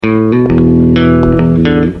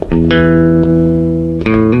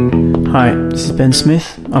This is Ben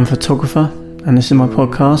Smith. I'm a photographer, and this is my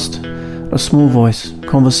podcast, A Small Voice,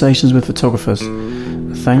 Conversations with Photographers.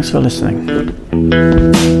 Thanks for listening.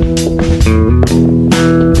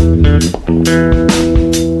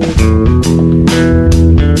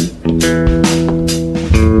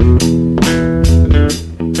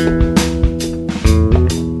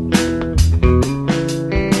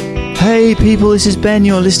 Hey people, this is Ben.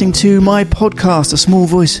 You're listening to my podcast, A Small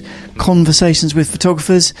Voice, Conversations with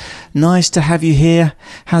Photographers. Nice to have you here.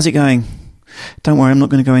 How's it going? Don't worry, I'm not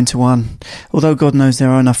going to go into one, although God knows there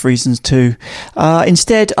are enough reasons to.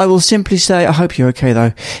 Instead, I will simply say, I hope you're okay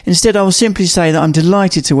though. Instead, I will simply say that I'm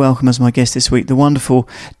delighted to welcome as my guest this week the wonderful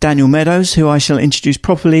Daniel Meadows, who I shall introduce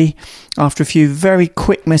properly after a few very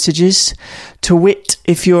quick messages. To wit,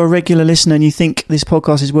 if you're a regular listener and you think this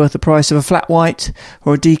podcast is worth the price of a flat white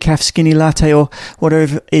or a decaf skinny latte or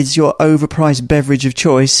whatever is your overpriced beverage of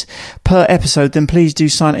choice per episode, then please do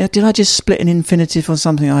sign up. Did I just split an infinitive or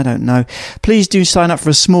something? I don't know. Please do sign up for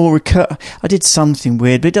a small I did something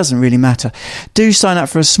weird, but it doesn't really matter. Do sign up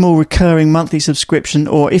for a small recurring monthly subscription,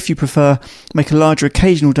 or if you prefer, make a larger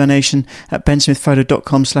occasional donation at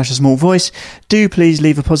bensmithphoto.com/a-small-voice. Do please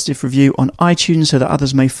leave a positive review on iTunes so that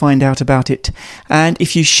others may find out about it. And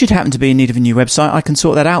if you should happen to be in need of a new website, I can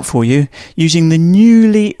sort that out for you using the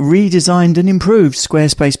newly redesigned and improved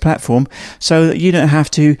Squarespace platform, so that you don't have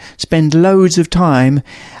to spend loads of time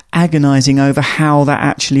agonising over how that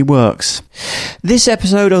actually works. This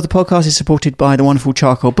episode of the podcast is supported by the wonderful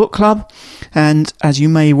Charcoal Book Club, and as you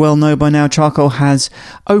may well know by now, Charcoal has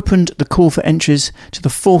opened the call for entries to the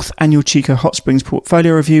 4th annual Chico Hot Springs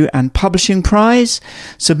Portfolio Review and Publishing Prize.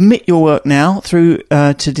 Submit your work now through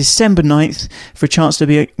to December 9th for a chance to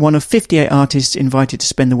be one of 58 artists invited to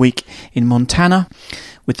spend the week in Montana,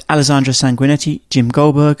 with Alessandra Sanguinetti, Jim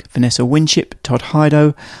Goldberg, Vanessa Winship, Todd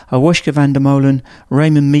Heido, Awoshka van der Molen,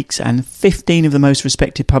 Raymond Meeks, and 15 of the most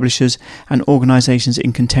respected publishers and organisations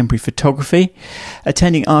in contemporary photography.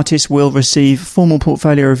 Attending artists will receive formal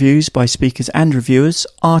portfolio reviews by speakers and reviewers,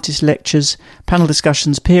 artist lectures, panel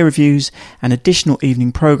discussions, peer reviews, and additional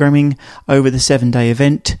evening programming over the 7-day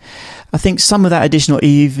event. I think some of that additional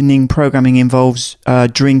evening programming involves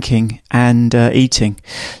drinking and eating,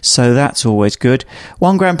 so that's always good.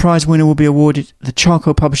 One grand prize winner will be awarded the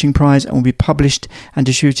Charcoal Publishing Prize and will be published and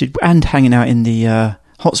distributed, and hanging out in the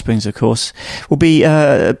Hot Springs, of course, will be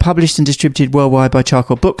published and distributed worldwide by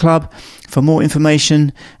Charcoal Book Club. For more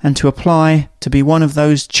information and to apply to be one of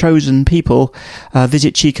those chosen people,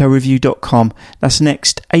 visit chicoreview.com. That's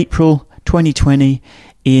next April 2020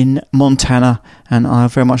 in Montana, and I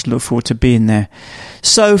very much look forward to being there.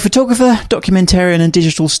 So, photographer, documentarian and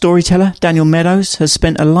digital storyteller Daniel Meadows has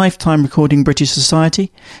spent a lifetime recording British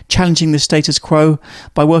society, challenging the status quo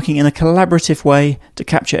by working in a collaborative way to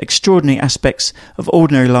capture extraordinary aspects of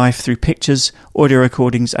ordinary life through pictures, audio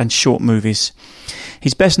recordings and short movies.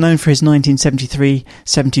 He's best known for his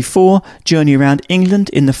 1973-74 journey around England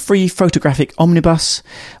in the free photographic omnibus,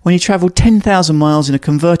 when he travelled 10,000 miles in a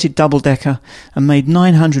converted double-decker and made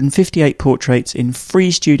 958 portraits in free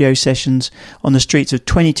studio sessions on the streets of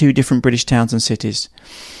 22 different British towns and cities.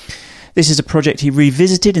 This is a project he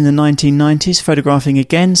revisited in the 1990s, photographing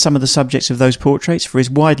again some of the subjects of those portraits for his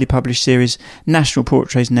widely published series National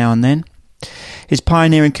Portraits Now and Then. His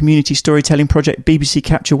pioneering community storytelling project BBC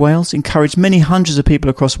Capture Wales encouraged many hundreds of people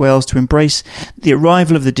across Wales to embrace the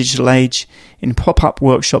arrival of the digital age in pop-up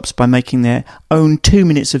workshops by making their own 2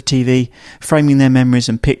 minutes of TV, framing their memories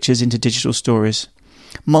and pictures into digital stories.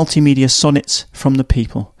 Multimedia sonnets from the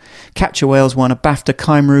people. Capture Wales won a BAFTA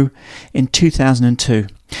Cymru in 2002.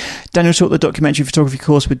 Daniel taught the documentary photography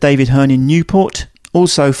course with David Hearn in Newport.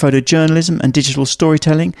 Also photojournalism and digital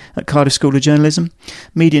storytelling at Cardiff School of Journalism,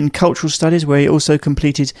 media and cultural studies, where he also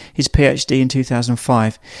completed his PhD in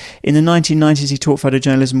 2005. In the 1990s he taught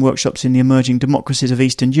photojournalism workshops in the emerging democracies of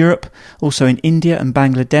Eastern Europe, also in India and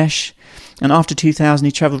Bangladesh. And after 2000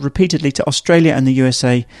 he travelled repeatedly to Australia and the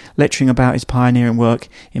USA, lecturing about his pioneering work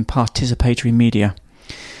in participatory media.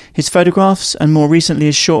 His photographs, and more recently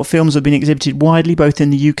his short films, have been exhibited widely both in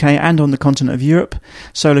the UK and on the continent of Europe.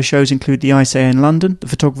 Solo shows include the ICA in London, the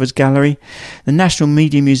Photographers Gallery, the National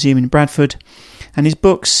Media Museum in Bradford, and his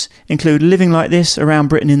books include Living Like This, Around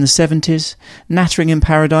Britain in the 70s, Nattering in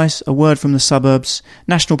Paradise, A Word from the Suburbs,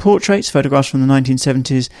 National Portraits, photographs from the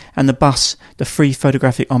 1970s, and The Bus, the free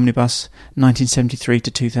photographic omnibus, 1973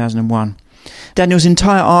 to 2001. Daniel's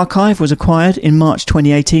entire archive was acquired in March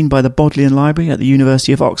 2018 by the Bodleian Library at the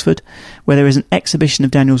University of Oxford, where there is an exhibition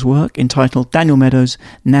of Daniel's work entitled Daniel Meadows,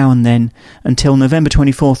 Now and Then, until November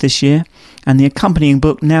 24th this year, and the accompanying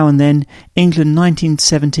book Now and Then, England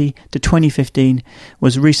 1970 to 2015,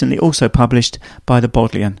 was recently also published by the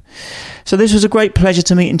Bodleian. So this was a great pleasure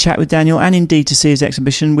to meet and chat with Daniel, and indeed to see his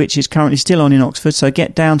exhibition, which is currently still on in Oxford. So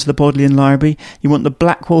get down to the Bodleian Library. You want the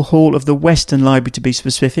Blackwall Hall of the Western Library to be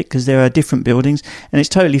specific, because there are different buildings, and it's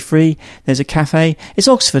totally free. There's a cafe. It's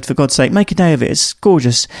Oxford, for God's sake. Make a day of it. It's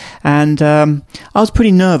gorgeous. And I was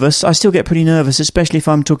pretty nervous. I still get pretty nervous, especially if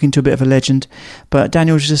I'm talking to a bit of a legend. But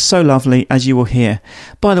Daniel was just so lovely, as you will hear.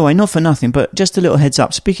 By the way, not for nothing, but just a little heads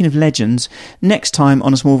up. Speaking of legends, next time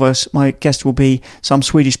on A Small Voice, my guest will be some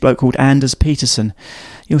Swedish bloke called Anders Peterson.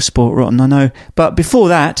 You're sport rotten, I know. But before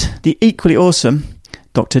that, the equally awesome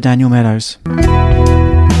Dr. Daniel Meadows.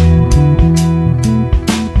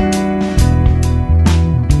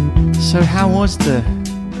 So how was the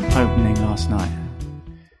opening last night?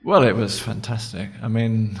 Well, it was fantastic. I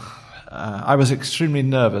mean, I was extremely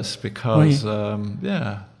nervous because,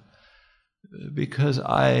 because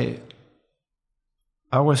I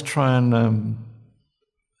always try and,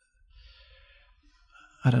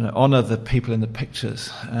 honour the people in the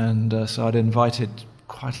pictures. And so I'd invited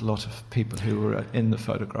quite a lot of people who were in the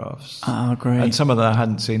photographs. Oh, great. And some of them I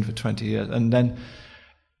hadn't seen for 20 years. And then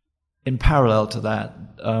in parallel to that,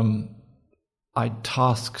 I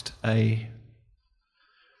tasked a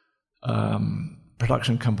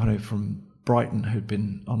production company from Brighton who'd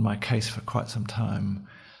been on my case for quite some time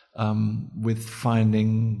with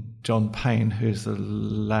finding John Payne, who's the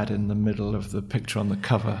lad in the middle of the picture on the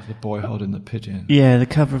cover, the boy holding the pigeon. Yeah, the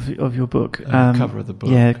cover of your book. The cover of the book.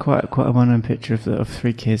 Yeah, quite a well-known picture of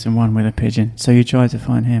three kids and one with a pigeon. So you tried to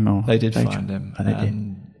find him, or they did find him. Oh, they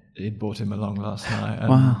did. He'd brought him along last night and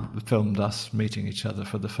wow. filmed us meeting each other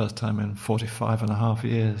for the first time in 45 and a half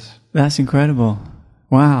years. That's incredible.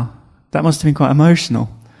 Wow. That must have been quite emotional.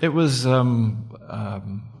 It was,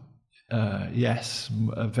 yes,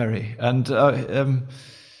 very. And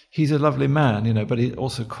he's a lovely man, but he's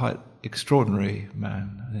also quite extraordinary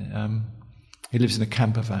man. He lives in a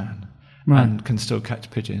camper van and can still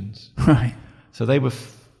catch pigeons. Right. So they were,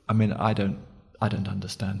 I don't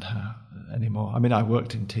understand how anymore. I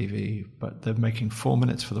worked in TV, but they're making 4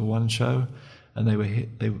 minutes for the one show, and they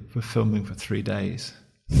were filming for 3 days.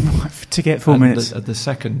 To get 4 minutes. The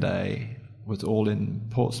second day was all in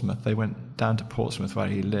Portsmouth. They went down to Portsmouth where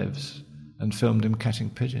he lives and filmed him catching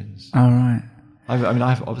pigeons. Oh, right. I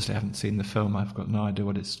obviously haven't seen the film. I've got no idea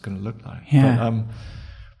what it's going to look like. Yeah.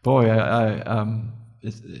 But,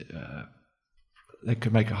 they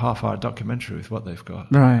could make a half-hour documentary with what they've got.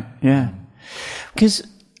 Right, yeah. Because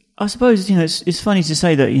I suppose, it's funny to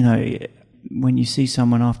say that, when you see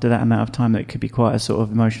someone after that amount of time, that it could be quite a sort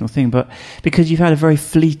of emotional thing, but because you've had a very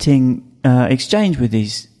fleeting exchange with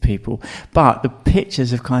these people, but the pictures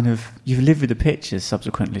have you've lived with the pictures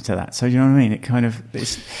subsequently to that. So you know what I mean?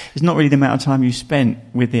 It's not really the amount of time you spent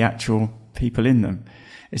with the actual people in them.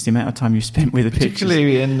 It's the amount of time you spent with the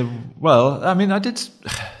particularly pictures. I did.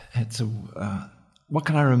 What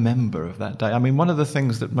can I remember of that day? One of the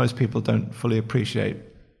things that most people don't fully appreciate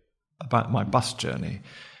about my bus journey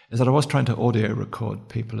is that I was trying to audio record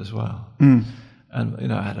people as well. Mm.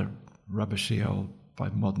 And, I had a rubbishy old, by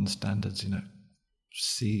modern standards,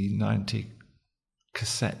 C90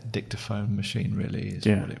 cassette dictaphone machine really is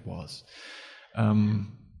what it was. And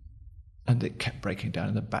it kept breaking down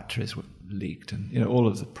and the batteries were leaked and, all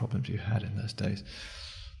of the problems you had in those days.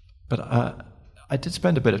 But I did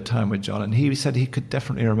spend a bit of time with John, and he said he could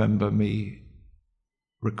definitely remember me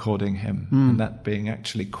recording him, and that being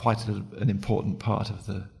actually quite an important part of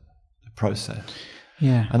the process.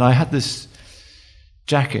 Yeah. And I had this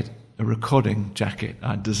jacket, a recording jacket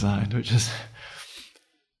I'd designed, which is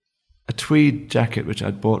a tweed jacket which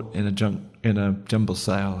I'd bought in a jumble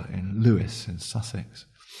sale in Lewes in Sussex,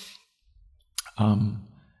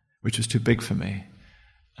 which was too big for me,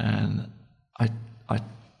 and I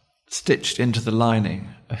stitched into the lining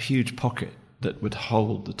a huge pocket that would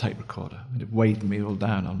hold the tape recorder, and it weighed me all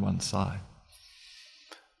down on one side.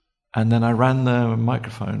 And then I ran the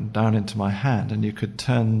microphone down into my hand, and you could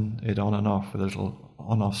turn it on and off with a little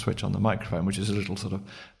on-off switch on the microphone, which is a little sort of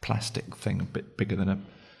plastic thing, a bit bigger than a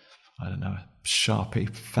Sharpie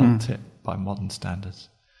felt tip by modern standards.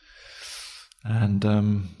 And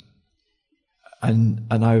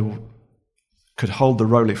I could hold the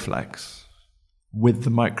Rolleiflex with the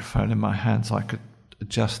microphone in my hand, so I could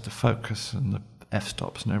adjust the focus and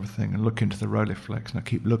f-stops and everything, and look into the Rolleiflex, and I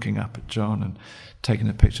keep looking up at John and taking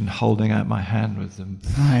a picture and holding out my hand with the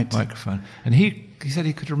microphone. And he said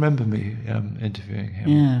he could remember me interviewing him.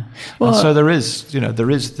 Yeah. Well, and so there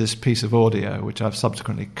is this piece of audio which I've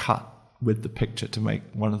subsequently cut with the picture to make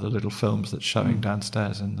one of the little films that's showing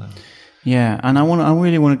downstairs in the... Yeah, and I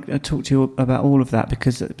really want to talk to you about all of that,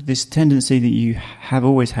 because this tendency that you have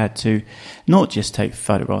always had to not just take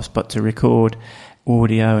photographs, but to record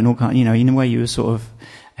audio and all kind. In a way, you were sort of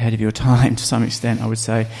ahead of your time to some extent, I would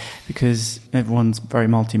say, because everyone's very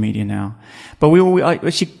multimedia now. But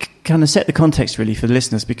I should kind of set the context really for the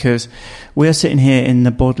listeners, because we're sitting here in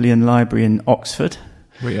the Bodleian Library in Oxford.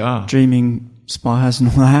 We are dreaming spires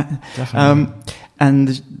and all that. Definitely. And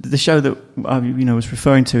the show that I was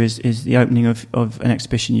referring to is the opening of an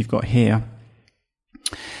exhibition you've got here,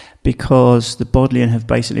 because the Bodleian have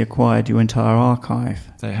basically acquired your entire archive.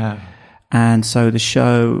 They have. And so the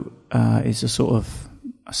show is a sort of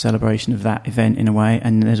a celebration of that event in a way.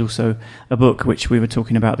 And there's also a book which we were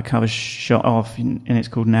talking about, the cover shot of, and it's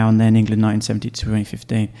called Now and Then, England 1970 to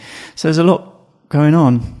 2015. So there's a lot going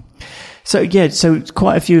on. So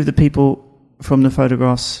quite a few of the people from the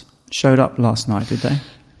photographs showed up last night, did they?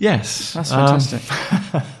 Yes. That's fantastic.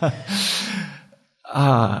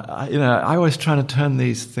 I always try to turn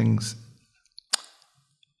these things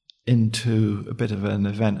into a bit of an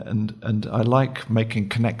event, and I like making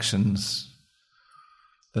connections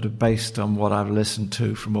that are based on what I've listened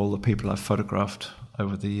to from all the people I've photographed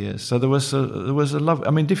over the years. So there was a love.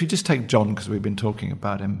 I mean, if you just take John, because we've been talking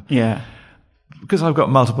about him. Yeah. Because I've got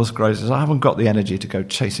multiple sclerosis, I haven't got the energy to go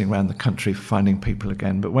chasing around the country finding people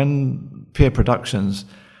again. But when Peer Productions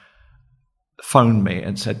phoned me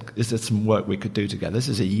and said, is there some work we could do together? This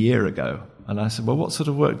is a year ago. And I said, well, what sort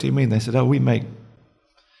of work do you mean? They said, we make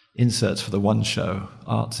inserts for the One Show,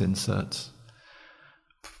 arts inserts.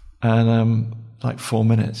 And like 4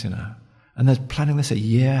 minutes, And they're planning this a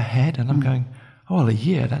year ahead. And I'm going, a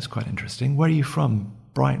year, that's quite interesting. Where are you from?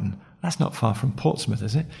 Brighton. That's not far from Portsmouth,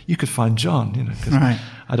 is it? You could find John, because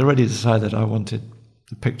I'd already decided I wanted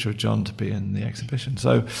the picture of John to be in the exhibition.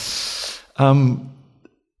 So,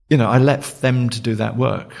 I left them to do that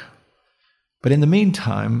work. But in the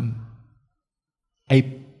meantime,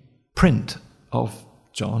 a print of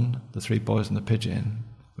John, The Three Boys and the Pigeon,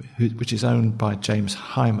 which is owned by James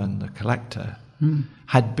Hyman, the collector,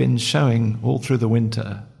 had been showing all through the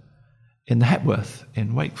winter in the Hepworth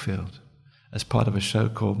in Wakefield, as part of a show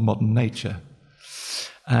called Modern Nature.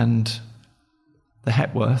 And the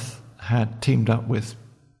Hepworth had teamed up with,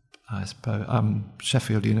 I suppose,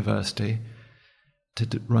 Sheffield University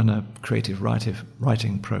to run a creative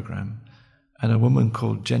writing program. And a woman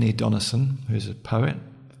called Jenny Donnison, who's a poet,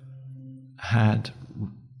 had,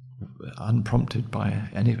 unprompted by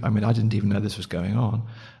I didn't even know this was going on,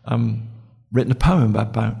 written a poem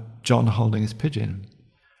about John holding his pigeon.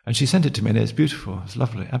 And she sent it to me, and it's beautiful. It's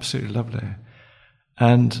lovely, absolutely lovely.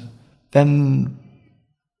 And then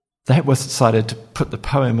the Hepworth decided to put the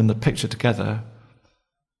poem and the picture together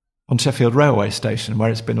on Sheffield Railway Station, where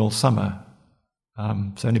it's been all summer.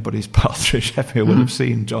 So anybody who's passed through Sheffield would have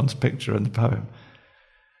seen John's picture and the poem.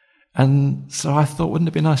 And so I thought, wouldn't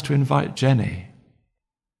it be nice to invite Jenny?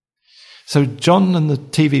 So John and the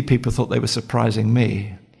TV people thought they were surprising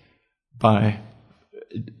me by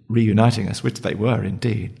reuniting us, which they were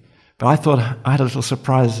indeed. But I thought I had a little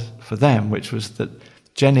surprise for them, which was that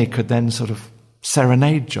Jenny could then sort of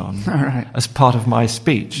serenade John as part of my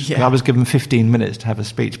speech. Yeah. I was given 15 minutes to have a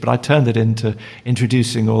speech, but I turned it into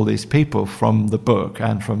introducing all these people from the book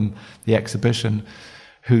and from the exhibition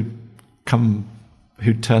who'd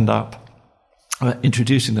turned up,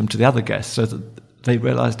 introducing them to the other guests so that they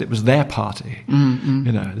realised it was their party.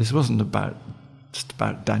 Mm-hmm. This wasn't just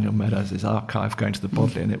about Daniel Meadows' archive going to the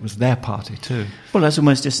Bodleian, and it was their party too. Well, that's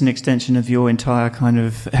almost just an extension of your entire kind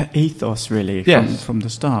of ethos, really, from the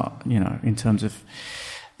start, in terms of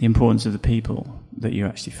the importance of the people that you're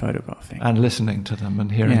actually photographing. And listening to them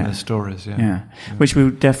and hearing their stories, which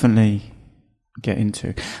we'll definitely get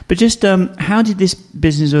into. But just how did this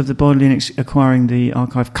business of the Bodleian acquiring the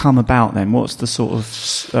archive come about then? What's the sort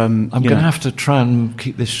of... I'm going to have to try and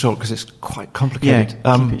keep this short because it's quite complicated.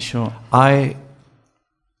 Yeah, keep it short. I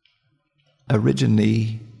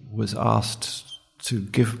originally was asked to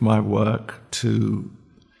give my work to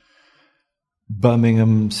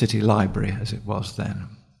Birmingham City Library, as it was then.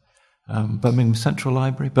 Birmingham Central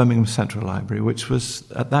Library, which was,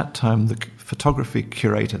 at that time, the photography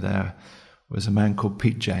curator there was a man called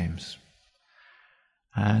Pete James.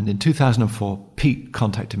 And in 2004, Pete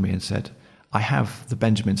contacted me and said, I have the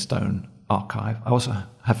Benjamin Stone archive. I also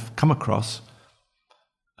have come across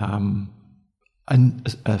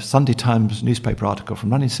a Sunday Times newspaper article from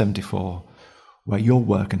 1974 where your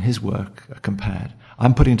work and his work are compared.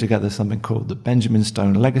 I'm putting together something called the Benjamin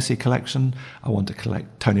Stone Legacy Collection. I want to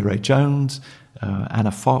collect Tony Ray Jones,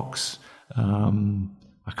 Anna Fox,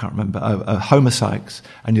 I can't remember, Homer Sykes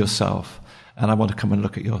and yourself. And I want to come and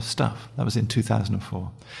look at your stuff. That was in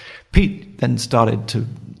 2004. Pete then started to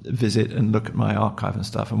visit and look at my archive and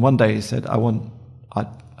stuff. And one day he said, I want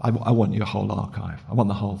your whole archive. I want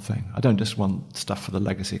the whole thing. I don't just want stuff for the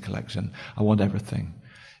legacy collection. I want everything.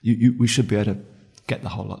 We should be able to get the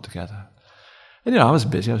whole lot together. And, I was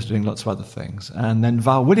busy. I was doing lots of other things. And then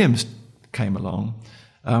Val Williams came along,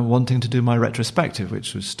 wanting to do my retrospective,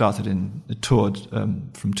 which was started toured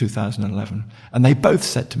from 2011. And they both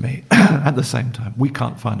said to me at the same time, we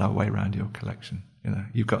can't find our way around your collection.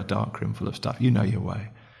 You've got a dark room full of stuff. You know your way.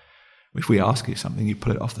 If we ask you something, you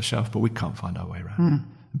pull it off the shelf, but we can't find our way around.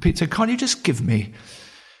 And Pete said, can't you just give me,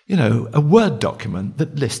 a Word document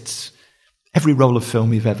that lists every roll of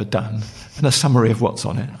film you've ever done and a summary of what's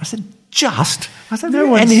on it? I said,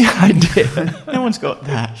 no any idea. No one's got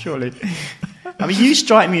that, surely. I mean, you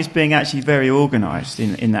strike me as being actually very organised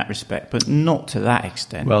in that respect, but not to that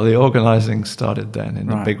extent. Well, the organising started then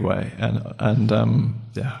in a big way, and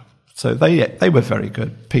so they were very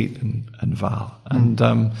good, Pete and Val,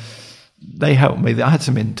 and they helped me. I had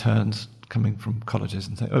some interns coming from colleges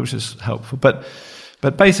and things, which was helpful, but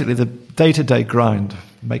basically the day-to-day grind of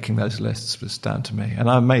making those lists was down to me, and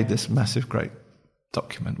I made this massive, great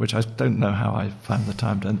document, which I don't know how I found the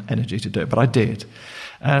time and energy to do it, but I did.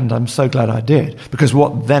 And I'm so glad I did, because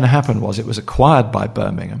what then happened was it was acquired by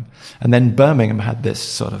Birmingham, and then Birmingham had this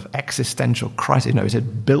sort of existential crisis. It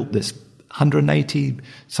had built this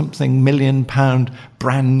 180-something million pound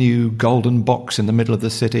brand new golden box in the middle of the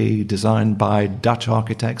city, designed by Dutch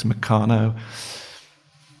architects, Meccano.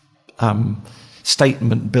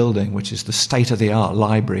 Statement building, which is the state-of-the-art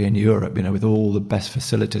library in Europe, with all the best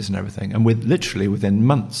facilities and everything. And within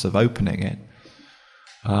months of opening it,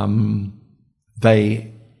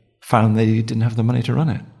 they found they didn't have the money to run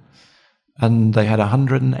it. And they had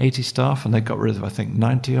 180 staff, and they got rid of, I think,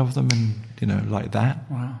 90 of them, and, like that.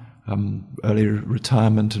 Wow. Early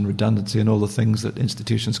retirement and redundancy and all the things that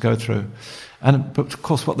institutions go through. But, of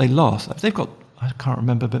course, what they lost, they've got, I can't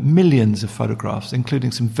remember, but millions of photographs,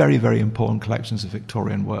 including some very, very important collections of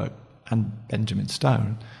Victorian work and Benjamin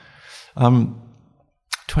Stone.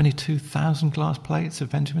 22,000 glass plates of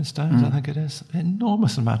Benjamin Stone's, I think it is. An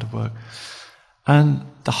enormous amount of work. And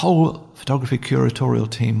the whole photography curatorial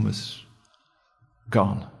team was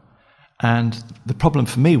gone. And the problem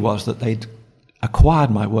for me was that they'd acquired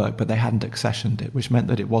my work, but they hadn't accessioned it, which meant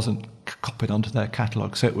that it wasn't copied onto their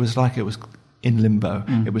catalogue. So it was like it was in limbo.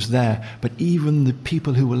 It was there, but even the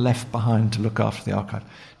people who were left behind to look after the archive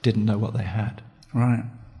didn't know what they had. Right.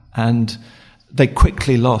 And they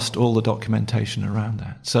quickly lost all the documentation around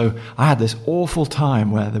that. So I had this awful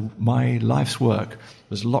time where my life's work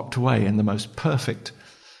was locked away in the most perfect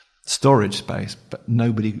storage space, but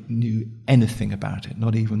nobody knew anything about it,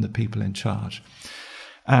 not even the people in charge.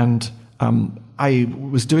 And I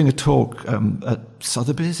was doing a talk at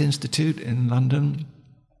Sotheby's Institute in London,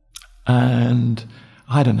 and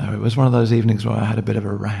I don't know, it was one of those evenings where I had a bit of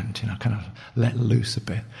a rant, kind of let loose a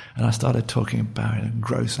bit. And I started talking about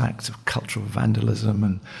gross acts of cultural vandalism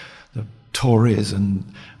and the Tories and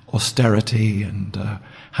austerity and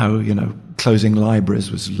how, closing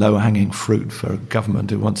libraries was low-hanging fruit for a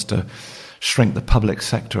government who wants to shrink the public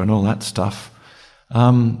sector and all that stuff.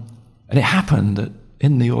 And it happened that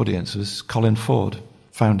in the audience was Colin Ford,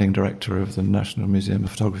 founding director of the National Museum of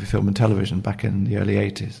Photography, Film and Television back in the early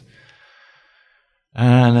 80s.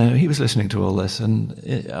 And he was listening to all this, and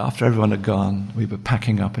after everyone had gone, we were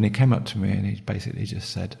packing up, and he came up to me and he basically just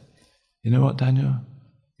said, "You know what, Daniel?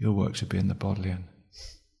 Your work should be in the Bodleian."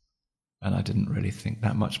 And I didn't really think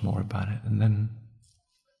that much more about it. And then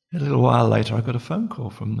a little while later, I got a phone call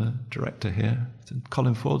from the director here. He said,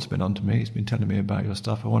 "Colin Ford's been on to me. He's been telling me about your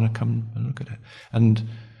stuff. I want to come and look at it." And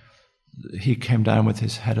he came down with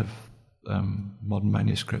his head of modern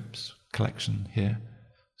manuscripts collection here,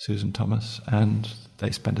 Susan Thomas, and they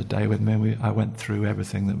spent a day with me. I went through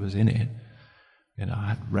everything that was in it. I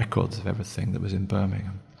had records of everything that was in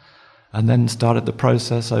Birmingham. And then started the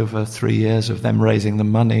process over 3 years of them raising the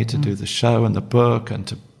money to do the show and the book and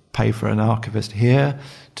to pay for an archivist here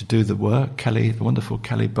to do the work. Kelly, the wonderful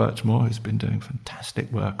Kelly Birchmore, who's been doing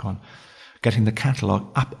fantastic work on getting the catalogue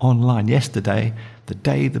up online. Yesterday, the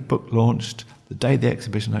day the book launched, the day the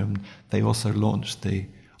exhibition opened, they also launched the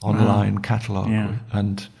online catalogue. Yeah.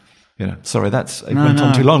 And, sorry, it went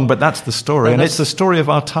on too long, but that's the story. And it's the story of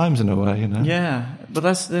our times in a way, Yeah. but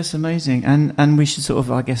that's amazing, and we should sort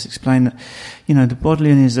of, I guess, explain that, the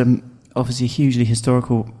Bodleian is obviously a hugely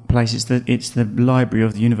historical place. It's the library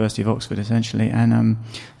of the University of Oxford, essentially, and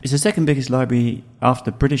it's the second biggest library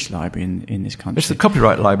after the British Library in this country. It's the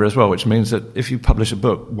copyright library as well, which means that if you publish a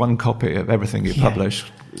book, one copy of everything you publish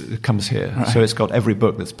comes here. Right. So it's got every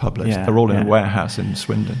book that's published. They're all in a warehouse in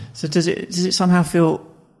Swindon. So does it somehow feel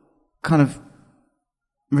kind of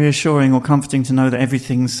reassuring or comforting to know that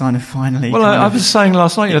everything's kind of finally... Well, I was saying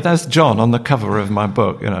last night, there's John on the cover of my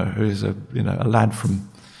book, who's a lad from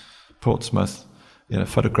Portsmouth,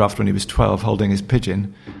 photographed when he was 12 holding his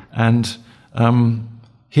pigeon. And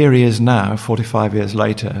here he is now, 45 years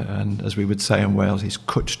later, and as we would say in Wales, he's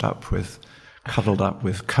cuddled up with,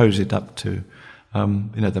 cozied up to,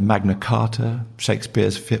 the Magna Carta,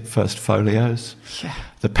 Shakespeare's first folios,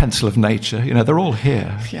 the Pencil of Nature, they're all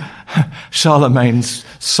here. Yeah. Charlemagne's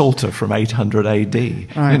Psalter from 800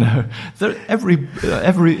 AD. Right.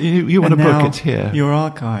 Every you want a book, it's here. Your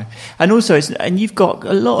archive, and also and you've got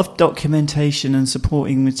a lot of documentation and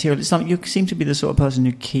supporting material. It's something, you seem to be the sort of person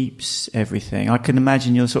who keeps everything. I can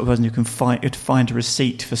imagine you're the sort of person who can find a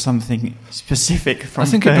receipt for something specific from. I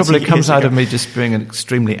think it probably comes out of me just being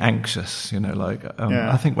extremely anxious.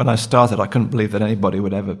 I think when I started, I couldn't believe that anybody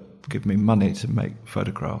would ever give me money to make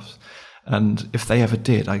photographs. And if they ever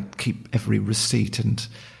did, I'd keep every receipt and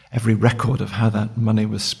every record of how that money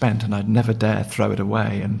was spent, and I'd never dare throw it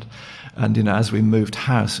away. And as we moved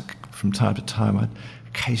house from time to time, I'd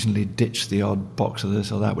occasionally ditch the odd box of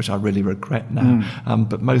this or that, which I really regret now.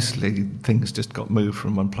 But mostly things just got moved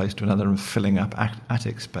from one place to another and filling up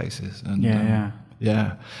attic spaces. And,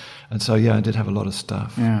 And so, I did have a lot of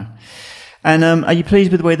stuff. Yeah. And are you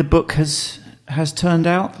pleased with the way the book has turned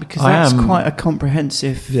out? Because that's quite a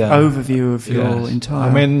comprehensive overview of your entire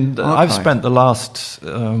archive. I've spent the last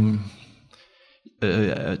 2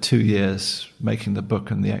 years making the book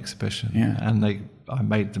and the exhibition, and I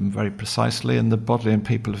made them very precisely, and the Bodleian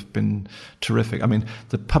people have been terrific.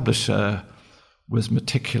 The publisher was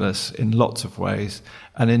meticulous in lots of ways,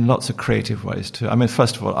 and in lots of creative ways too.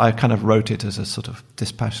 First of all, I kind of wrote it as a sort of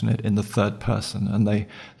dispassionate in the third person, and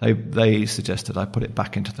they suggested I put it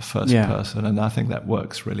back into the first person, and I think that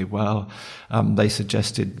works really well. They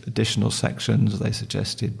suggested additional sections, they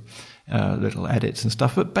suggested little edits and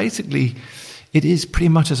stuff, but basically it is pretty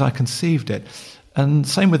much as I conceived it. And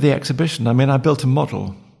same with the exhibition. I built a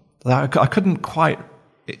model. I couldn't quite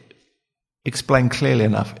explain clearly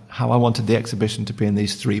enough how I wanted the exhibition to be in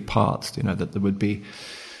these three parts, that there would be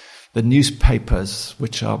the newspapers,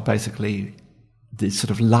 which are basically the sort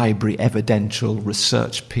of library evidential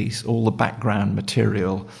research piece, all the background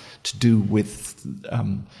material to do with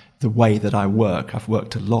the way that I work. I've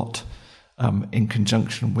worked a lot in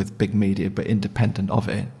conjunction with big media, but independent of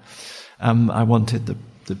it. I wanted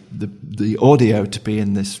the audio to be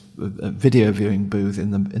in this video viewing booth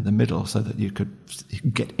in the middle, so that you could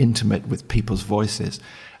get intimate with people's voices,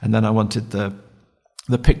 and then I wanted the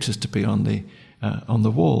pictures to be on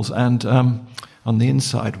the walls and on the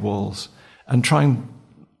inside walls, and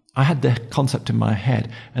I had the concept in my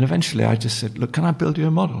head, and eventually I just said, "Look, can I build you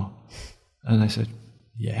a model?" And they said,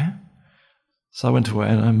 "Yeah." So I went away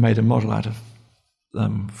and I made a model out of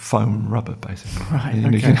foam rubber, basically. Right.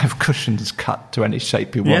 You can have cushions cut to any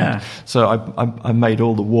shape you want. Yeah. So I made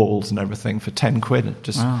all the walls and everything for 10 quid,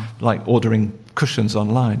 just like ordering cushions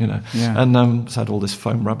online, Yeah. And so I had all this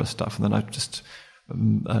foam rubber stuff, and then I just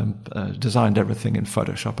designed everything in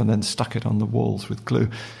Photoshop and then stuck it on the walls with glue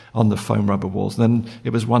on the foam rubber walls. And then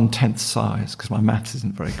it was 1/10 size, because my maths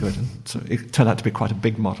isn't very good, and so it turned out to be quite a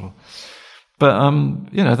big model. But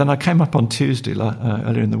then I came up on Tuesday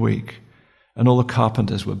earlier in the week, and all the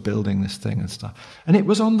carpenters were building this thing and stuff. And it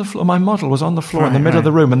was on the floor. My model was on the floor in the middle of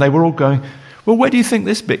the room, and they were all going, "Well, where do you think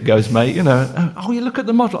this bit goes, mate?" "Oh, you look at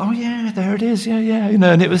the model. Oh, yeah, there it is. Yeah.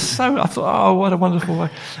 And it was so, I thought, oh, what a wonderful way.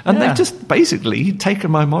 And they've just basically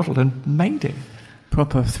taken my model and made it.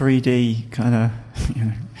 Proper 3D kind of,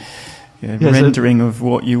 rendering of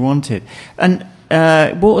what you wanted. And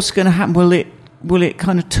what's going to happen? Will it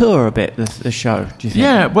kind of tour a bit, the show, do you think?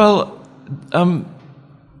 Yeah, well,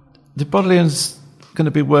 the Bodleian's going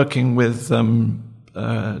to be working with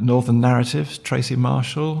Northern Narratives. Tracy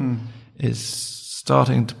Marshall is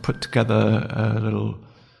starting to put together a little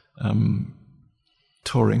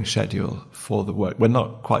touring schedule for the work. We're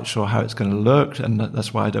not quite sure how it's going to look, and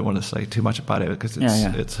that's why I don't want to say too much about it, because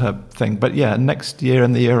it's her thing. But next year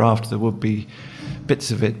and the year after, there will be bits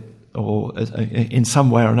of it, or in some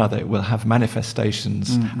way or another, it will have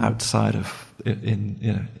manifestations outside of,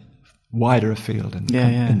 wider afield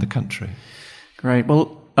in the country. Great.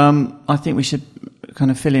 Well, I think we should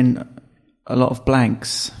kind of fill in a lot of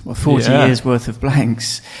blanks, 40 years worth of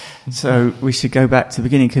blanks. So we should go back to the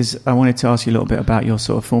beginning, because I wanted to ask you a little bit about your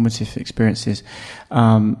sort of formative experiences.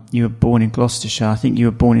 You were born in Gloucestershire. I think you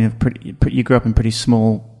were born in you grew up in a pretty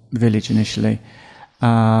small village initially.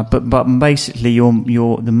 But basically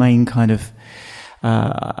the main kind of,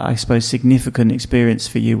 I suppose, significant experience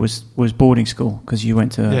for you was boarding school, because you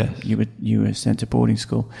went to, you were sent to boarding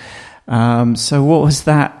school. So what was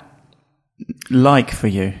that like for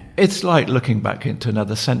you? It's like looking back into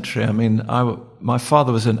another century. I mean, my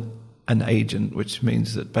father was an agent, which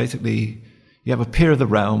means that basically you have a peer of the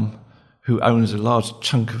realm who owns a large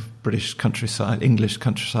chunk of British countryside, English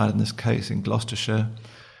countryside in this case, in Gloucestershire,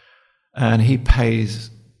 and he pays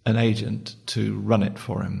an agent to run it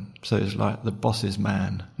for him. So it's like the boss's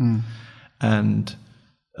man. And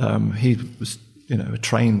he was, a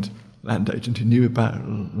trained land agent who knew about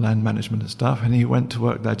land management and stuff, and he went to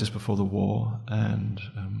work there just before the war, and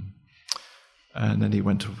then he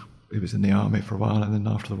was in the army for a while, and then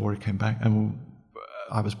after the war he came back, and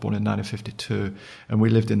I was born in 1952, and we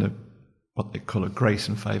lived in what they call a grace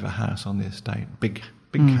and favour house on the estate, big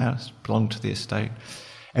house, belonged to the estate.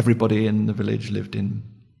 Everybody in the village lived in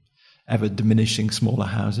ever diminishing smaller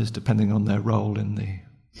houses, depending on their role in the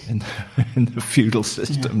feudal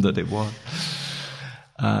system that it was.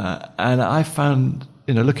 And I found,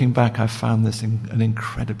 looking back, I found this an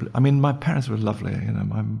incredibly... I mean, my parents were lovely,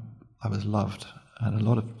 I was loved, and a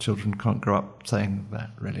lot of children can't grow up saying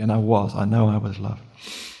that, really, and I know I was loved.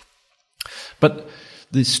 But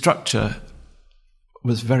the structure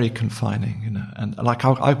was very confining, and like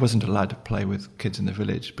I wasn't allowed to play with kids in the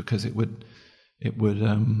village because it would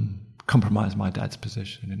compromise my dad's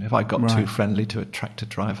position. If I got too friendly to a tractor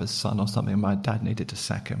driver's son or something, my dad needed to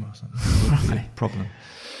sack him or something. It would be a problem.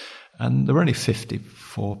 And there were only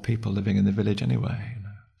 54 people living in the village anyway.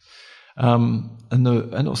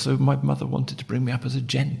 And also my mother wanted to bring me up as a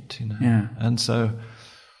gent. And so as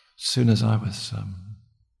soon as I was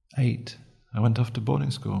 8, I went off to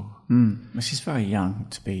boarding school. Which is very young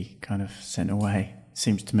to be kind of sent away,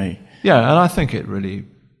 seems to me. Yeah, and I think it really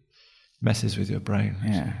messes with your brain.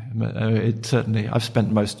 Yeah. It certainly, I've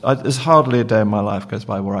spent there's hardly a day in my life goes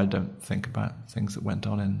by where I don't think about things that went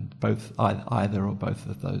on in either or both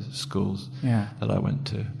of those schools that I went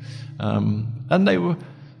to. And they were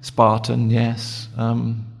Spartan, yes.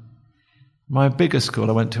 My biggest school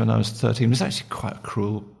I went to when I was 13 was actually quite a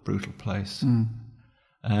cruel, brutal place.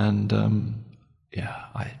 And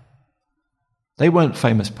they weren't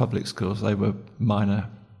famous public schools. They were minor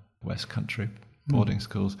West Country boarding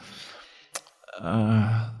schools.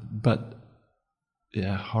 But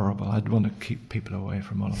horrible. I'd want to keep people away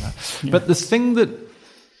from all of that. But the thing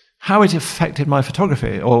how it affected my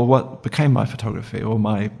photography, or what became my photography, or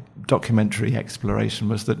my documentary exploration,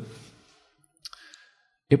 was that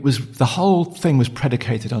the whole thing was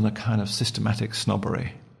predicated on a kind of systematic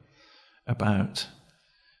snobbery about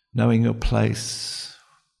knowing your place,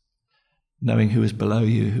 knowing who was below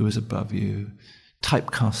you, who was above you,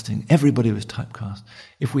 typecasting. Everybody was typecast.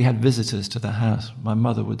 If we had visitors to the house, my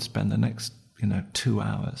mother would spend the next 2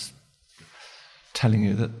 hours telling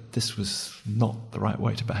you that this was not the right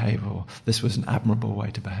way to behave, or this was an admirable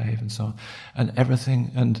way to behave, and so on. And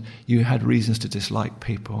everything, and you had reasons to dislike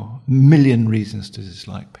people, a million reasons to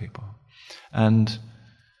dislike people. And,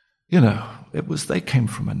 they came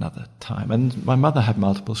from another time. And my mother had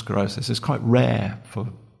multiple sclerosis. It's quite rare for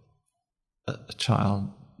a child.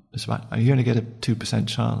 It's about, you only get a 2%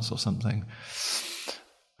 chance or something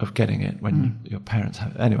of getting it when your parents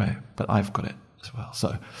have it. Anyway, but I've got it as well.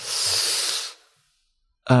 So,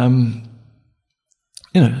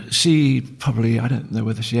 she probably, I don't know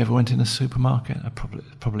whether she ever went in a supermarket.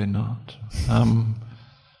 Probably not.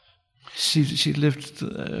 She lived,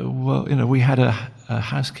 we had a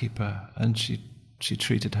housekeeper, and she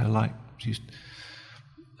treated her like it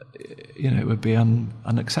would be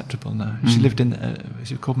unacceptable now. She lived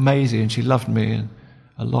she was called Maisie, and she loved me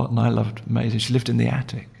a lot, and I loved Maisie. She lived in the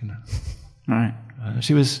attic, Right.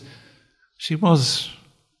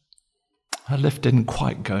 Her lift didn't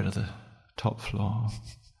quite go to the top floor,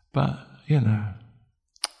 but,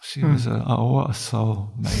 she was what a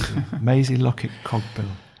soul, Maisie. Maisie Lockett Cogbill.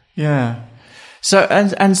 Yeah. So,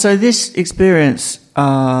 and so this experience,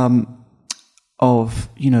 of,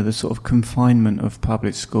 the sort of confinement of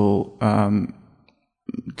public school,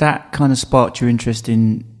 that kind of sparked your interest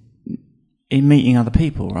in meeting other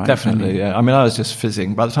people, right? Definitely, yeah. I mean, I was just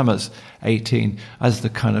fizzing. By the time I was 18, I was the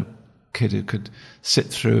kind of kid who could sit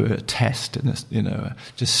through a test and,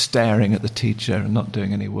 just staring at the teacher and not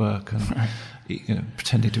doing any work and,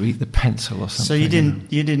 pretending to eat the pencil or something. So you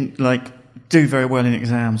didn't like do very well in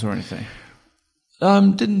exams or anything?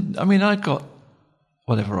 I got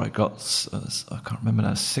whatever I got. I can't remember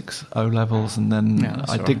now. 6 O levels, and then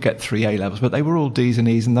I did get 3 A levels, but they were all D's and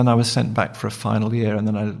E's. And then I was sent back for a final year, and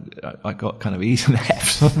then I got kind of E's and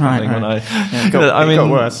F's. Or something when it got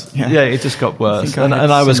worse. Yeah, it just got worse, and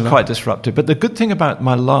I was quite disruptive. But the good thing about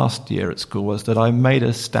my last year at school was that I made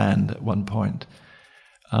a stand at one point,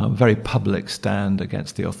 very public stand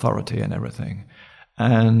against the authority and everything.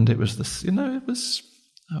 And it was this,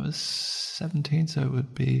 I was 17, so it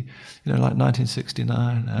would be, like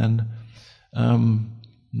 1969 and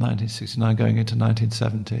 1969 going into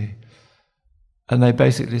 1970. And they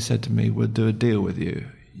basically said to me, we'll do a deal with you.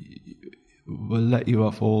 We'll let you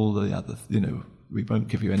off all the other, we won't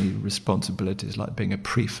give you any responsibilities like being a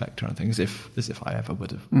prefect or anything, as if I ever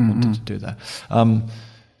would have wanted to do that.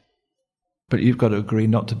 But you've got to agree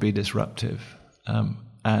not to be disruptive,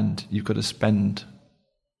 and you've got to spend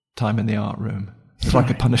time in the art room. It's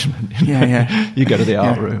like a punishment. You go to the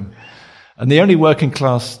art room. And the only working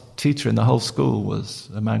class teacher in the whole school was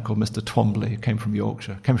a man called Mr. Twombly, who came from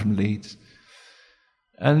Yorkshire, came from Leeds.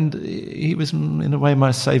 And he was, in a way,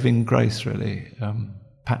 my saving grace, really.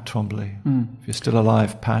 Pat Twombly. If you're still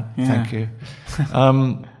alive, Pat, thank you.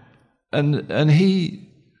 And he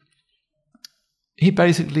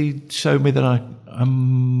basically showed me that I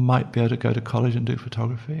might be able to go to college and do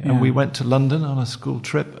photography. And we went to London on a school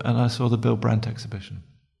trip, and I saw the Bill Brandt exhibition.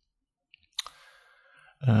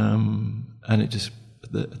 And it just,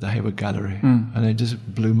 the Hayward Gallery, and it just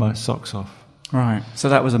blew my socks off. Right. So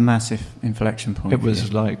that was a massive inflection point. It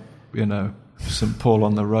was like, St. Paul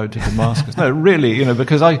on the road to Damascus. No, really,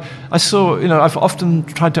 because I saw, I've often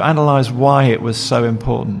tried to analyze why it was so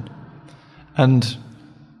important. And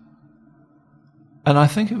I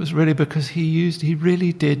think it was really because he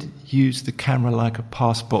really did use the camera like a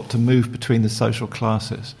passport to move between the social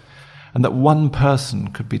classes. And that one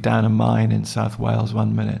person could be down a mine in South Wales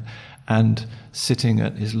one minute and sitting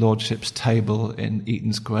at his lordship's table in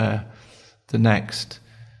Eaton Square the next.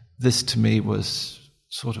 This to me was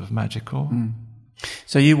sort of magical.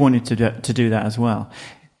 So you wanted to do that as well?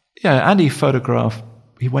 Yeah, and he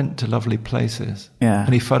went to lovely places. Yeah.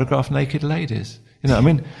 And he photographed naked ladies.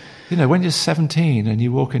 When you're 17 and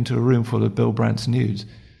you walk into a room full of Bill Brandt's nudes,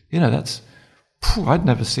 that's... I'd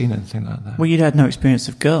never seen anything like that. Well, you'd had no experience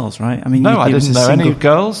of girls, right? I mean, no, I didn't know any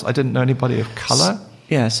girls. I didn't know anybody of colour.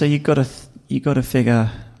 Yeah, so you got to figure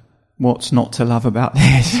what's not to love about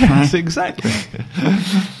this. Right? Yes, exactly.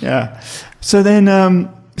 Yeah. So then,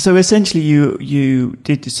 so essentially, you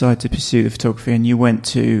did decide to pursue the photography, and you went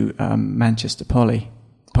to Manchester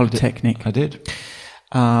Polytechnic. I did.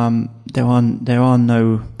 There are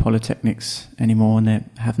no polytechnics anymore, and there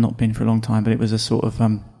have not been for a long time. But it was a sort of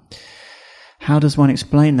how does one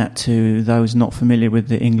explain that to those not familiar with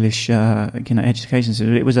the English education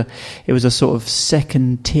system? It was a sort of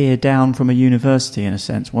second tier down from a university in a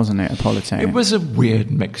sense, wasn't it? A polytechnic. It was a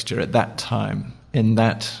weird mixture at that time, in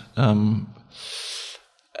that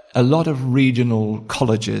a lot of regional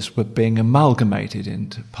colleges were being amalgamated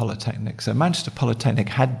into polytechnics. So Manchester Polytechnic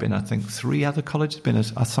had been, I think, 3 other colleges. It had been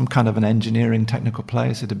some kind of an engineering technical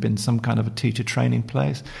place. It had been some kind of a teacher training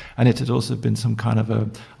place. And it had also been some kind of a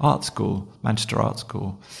art school, Manchester Art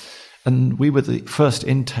School. And we were the first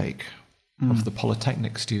intake of the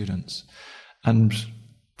Polytechnic students. And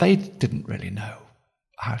they didn't really know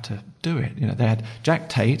how to do it. They had Jack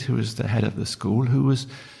Tate, who was the head of the school, who was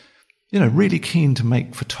really keen to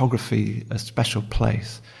make photography a special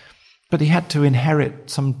place. But he had to inherit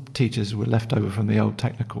some teachers who were left over from the old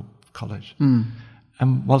technical college.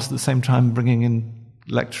 And whilst at the same time bringing in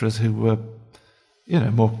lecturers who were,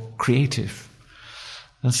 more creative.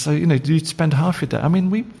 And so, you'd spend half your day. I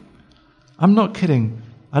mean, I'm not kidding.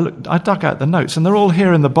 I dug out the notes, and they're all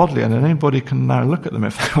here in the Bodleian, and anybody can now look at them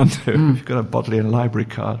if they want to. If you've got a Bodleian library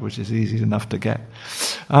card, which is easy enough to get.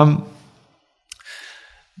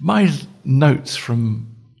 My notes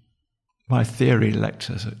from my theory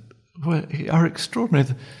lectures are extraordinary.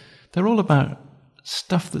 They're all about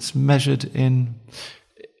stuff that's measured in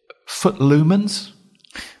foot lumens.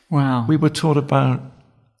 Wow. We were taught about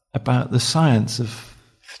the science of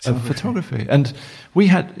photography. And we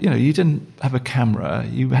had, you didn't have a camera.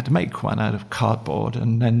 You had to make one out of cardboard,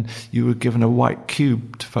 and then you were given a white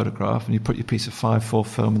cube to photograph, and you put your piece of 5.4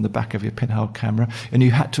 film in the back of your pinhole camera, and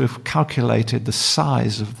you had to have calculated the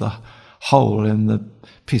size of the hole in the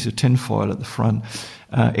piece of tinfoil at the front,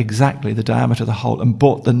 exactly the diameter of the hole, and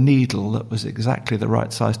bought the needle that was exactly the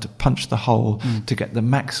right size to punch the hole to get the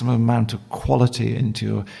maximum amount of quality into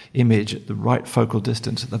your image at the right focal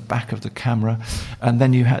distance at the back of the camera. And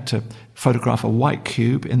then you had to photograph a white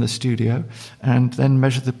cube in the studio and then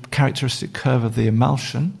measure the characteristic curve of the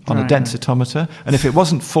emulsion on a densitometer. And if it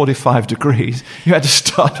wasn't 45 degrees, you had to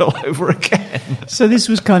start all over again. So this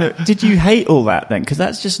was kind of... Did you hate all that then? Because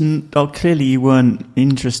that's just... clearly you weren't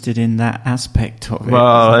interested in that aspect of it.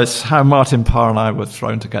 Well, it's how Martin Parr and I were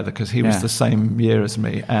thrown together, because he was the same year as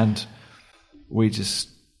me. And we just...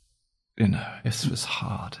 this was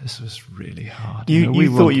hard. This was really hard.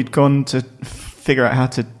 You thought you'd gone to figure out how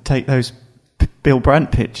to take those Bill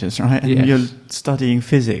Brandt pictures, right? And you're studying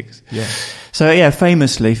physics. Yeah. So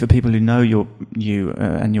famously, for people who know you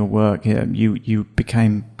and your work, you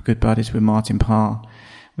became good buddies with Martin Parr.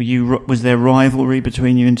 Was there rivalry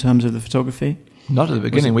between you in terms of the photography? Not at the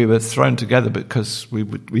beginning. We were thrown together because we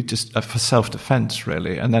just for self-defense,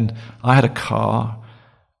 really. And then I had a car,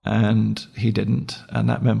 and he didn't, and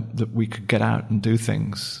that meant that we could get out and do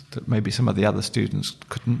things that maybe some of the other students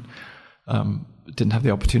couldn't, didn't have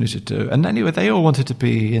the opportunity to do. And anyway, they all wanted to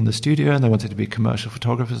be in the studio, and they wanted to be commercial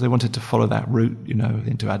photographers. They wanted to follow that route,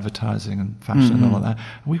 into advertising and fashion and all of that.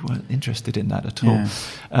 And we weren't interested in that at all.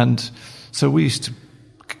 And so we used to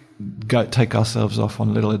take ourselves off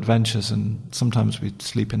on little adventures, and sometimes we'd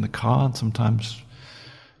sleep in the car, and sometimes,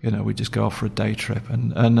 we'd just go off for a day trip,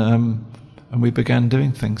 and we began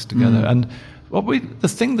doing things together. And the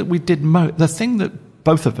thing that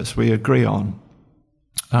both of us we agree on,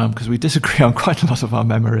 because we disagree on quite a lot of our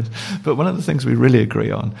memories, but one of the things we really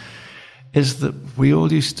agree on is that we all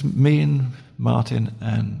me and Martin,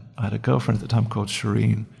 and I had a girlfriend at the time called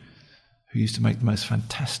Shireen, who used to make the most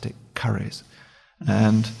fantastic curries.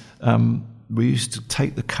 And we used to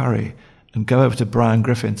take the curry and go over to Brian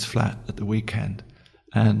Griffin's flat at the weekend,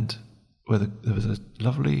 and there was a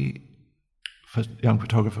lovely young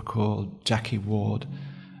photographer called Jackie Ward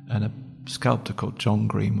and a sculptor called John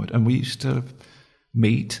Greenwood, and we used to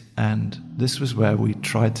meet, and this was where we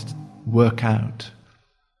tried to work out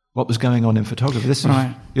what was going on in photography. This is,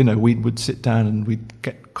 we would sit down and we'd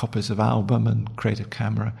get copies of Album and Creative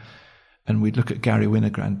Camera, and we'd look at Gary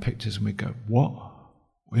Winogrand pictures and we'd go, what?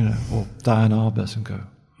 Or Diane Arbus, and go,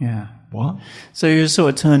 what? So you're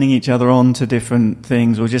sort of turning each other on to different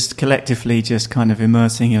things, or just collectively just kind of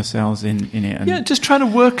immersing yourselves in it. And just trying to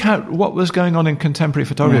work out what was going on in contemporary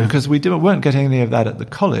photography, because we weren't getting any of that at the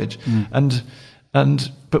college,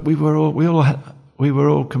 but we were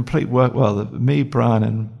all complete work. Well, me, Brian,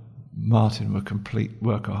 and Martin were complete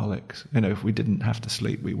workaholics. If we didn't have to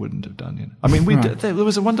sleep, we wouldn't have done. I mean, there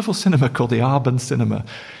was a wonderful cinema called the Arban Cinema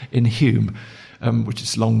in Hume, which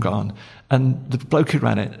is long gone. And the bloke who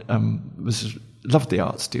ran it loved the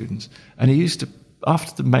art students. And he used to,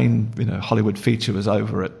 after the main Hollywood feature was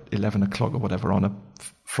over at 11 o'clock or whatever on a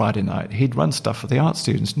Friday night, he'd run stuff for the art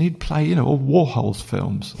students, and he'd play, or Warhol's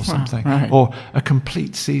films or something, or a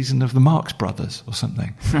complete season of the Marx Brothers or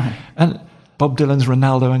something. And Bob Dylan's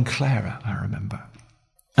Ronaldo and Clara, I remember.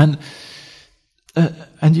 And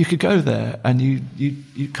you could go there, and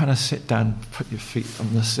you kind of sit down, put your feet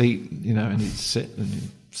on the seat, and you'd sit and you'd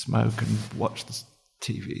smoke and watch the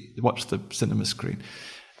TV, watch the cinema screen.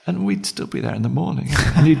 And we'd still be there in the morning.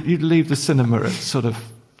 And you'd leave the cinema at sort of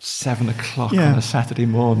 7 o'clock on a Saturday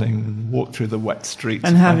morning and walk through the wet streets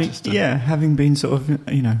and of Manchester. having been sort of,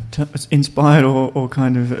 inspired or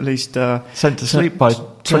kind of at least... sent to sleep by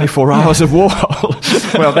 24 hours of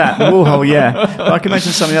Warhol. Well, Warhol, But I can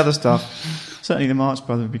mention some of the other stuff. Certainly the Marx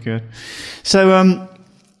Brothers would be good. So,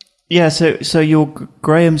 so your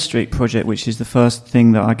Graham Street project, which is the first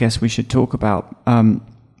thing that I guess we should talk about,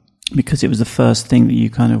 because it was the first thing that you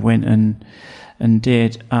kind of went and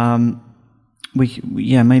did.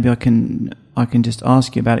 Maybe I can just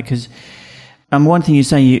ask you about it, because one thing you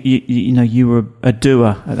say, you were a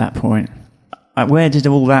doer at that point. Where did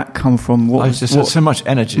all that come from? I just had so much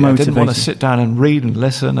energy. I didn't want to sit down and read and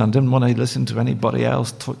listen. I didn't want to listen to anybody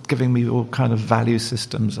else giving me all kind of value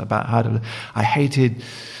systems about how to... I hated,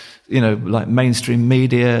 like mainstream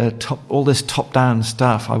media, all this top-down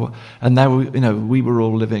stuff. And now, we were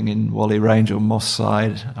all living in Whalley Range or Moss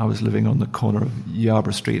Side. I was living on the corner of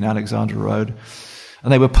Yarborough Street and Alexandra Road.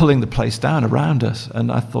 And they were pulling the place down around us.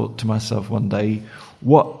 And I thought to myself one day,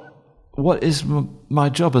 what is my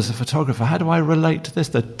job as a photographer? How do I relate to this?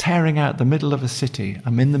 They're tearing out the middle of a city.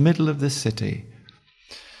 I'm in the middle of this city.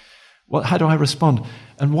 How do I respond?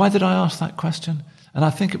 And why did I ask that question? And I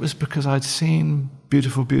think it was because I'd seen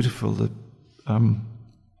Beautiful, Beautiful,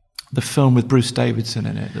 the film with Bruce Davidson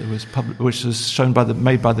in it that was which was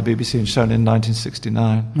made by the BBC and shown in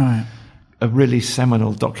 1969. Right. A really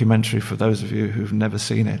seminal documentary for those of you who've never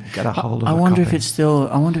seen it. Get a hold of it. I wonder if it's still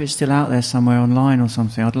out there somewhere online or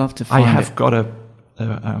something. I'd love to find it. I have got a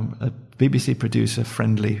BBC producer,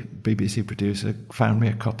 friendly BBC producer, found me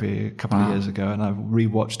a copy a couple of years ago, and I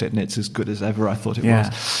rewatched it, and it's as good as ever I thought it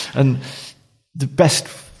was. And the best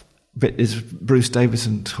bit is Bruce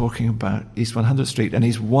Davidson talking about East 100th Street, and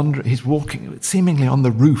he's walking seemingly on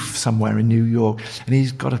the roof somewhere in New York, and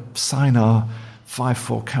he's got a Sinar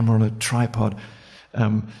 5.4 camera on a tripod,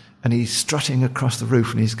 and he's strutting across the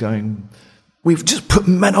roof, and he's going, "We've just put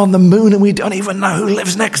men on the moon and we don't even know who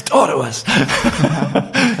lives next door to us."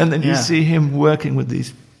 And then you see him working with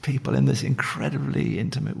these people in this incredibly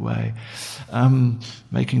intimate way,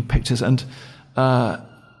 making pictures. And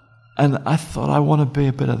I thought, I want to be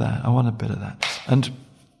a bit of that. I want a bit of that. And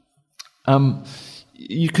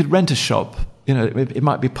you could rent a shop. You know, it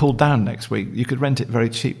might be pulled down next week. You could rent it very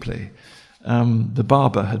cheaply. The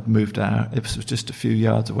barber had moved out. It was just a few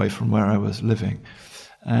yards away from where I was living.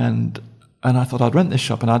 And I thought I'd rent this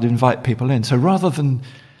shop and I'd invite people in. So rather than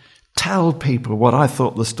tell people what I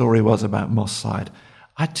thought the story was about Moss Side,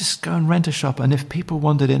 I'd just go and rent a shop. And if people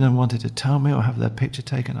wandered in and wanted to tell me or have their picture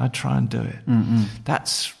taken, I'd try and do it. Mm-hmm.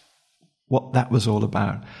 That's what that was all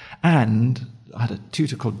about. And I had a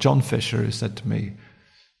tutor called John Fisher who said to me,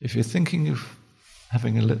 if you're thinking of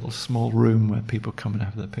having a little small room where people come and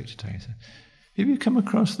have their picture taken, he said, have you come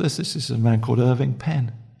across this? This is a man called Irving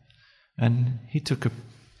Penn. And he took a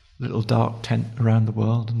little dark tent around the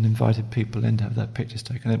world and invited people in to have their pictures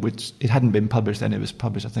taken, which it hadn't been published then. It was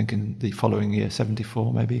published, I think, in the following year,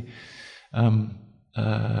 74 maybe.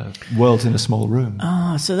 Worlds in a Small Room.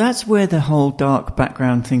 So that's where the whole dark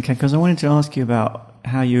background thing came, because I wanted to ask you about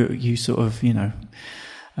how you sort of,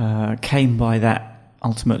 came by that,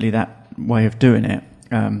 ultimately that way of doing it,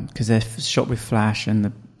 because they're shot with flash and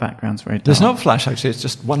the background's very dark. There's not flash, actually. It's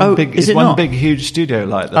just one big huge studio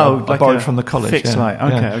light that I borrowed from the college. Fixed light.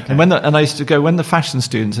 Okay. And I used to go when the fashion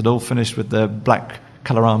students had all finished with their black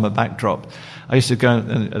Colorama backdrop. I used to go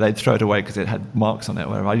and they'd throw it away because it had marks on it.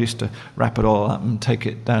 Whatever. I used to wrap it all up and take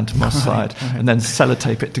it down to Moss Side and then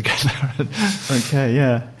sellotape it together. Okay.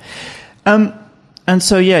 Yeah. And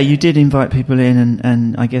so, you did invite people in,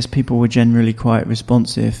 and I guess people were generally quite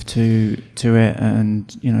responsive to it,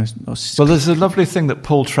 and, Well, there's a lovely thing that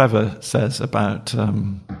Paul Trevor says about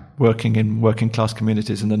working in working class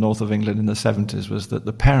communities in the north of England in the 70s, was that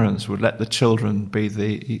the parents would let the children be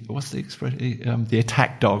what's the expression? The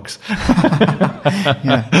attack dogs.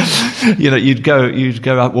 You'd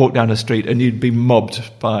go out, walk down the street, and you'd be mobbed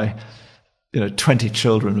by 20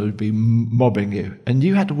 children would be mobbing you, and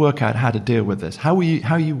you had to work out how to deal with this. How were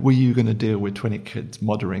you going to deal with 20 kids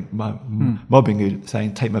mobbing you,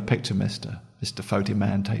 saying, "Take my picture, Mr. Photo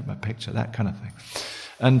Man, take my picture," that kind of thing.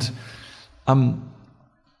 And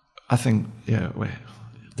I think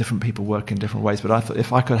different people work in different ways, but I thought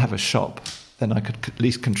if I could have a shop, then I could at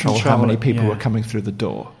least control how many people were coming through the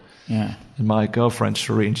door. Yeah. And my girlfriend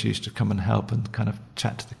Shireen, she used to come and help and kind of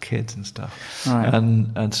chat to the kids and stuff. Right.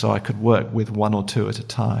 And so I could work with one or two at a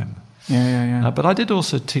time. Yeah. But I did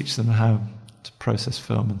also teach them how to process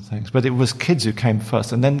film and things. But it was kids who came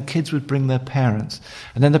first, and then kids would bring their parents,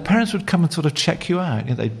 and then the parents would come and sort of check you out.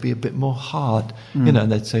 They'd be a bit more hard,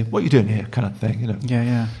 and they'd say, "What are you doing here?" kind of thing.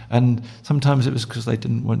 Yeah. And sometimes it was because they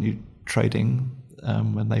didn't want you trading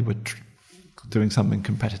when they were doing something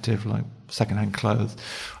competitive like second-hand clothes,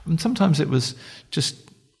 and sometimes it was just,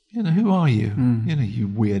 who are you? You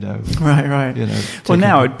weirdo. Right. Well,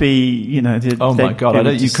 now it'd be, oh my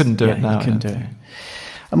God, you couldn't do it now. You couldn't do it.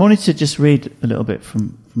 I wanted to just read a little bit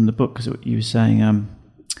from the book, because you were saying,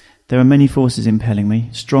 there are many forces impelling me.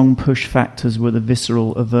 Strong push factors were the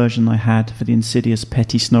visceral aversion I had for the insidious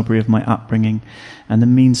petty snobbery of my upbringing and the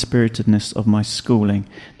mean-spiritedness of my schooling.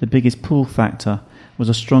 The biggest pull factor was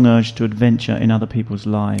a strong urge to adventure in other people's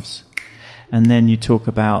lives. And then you talk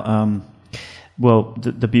about,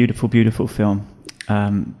 the beautiful, beautiful film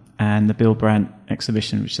and the Bill Brandt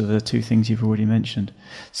exhibition, which are the two things you've already mentioned.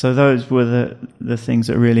 So those were the things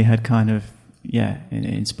that really had kind of,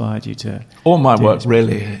 inspired you to... All my work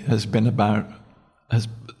really has been about,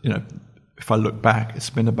 if I look back, it's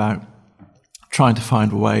been about trying to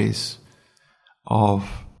find ways of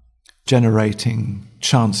generating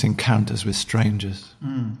chance encounters with strangers.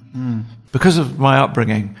 Because of my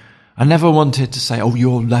upbringing, I never wanted to say, "Oh,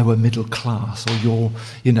 you're lower middle class," or "You're,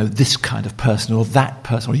 this kind of person," or "that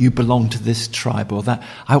person," or "You belong to this tribe," or that.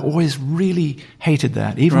 I always really hated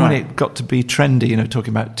that, even when it got to be trendy,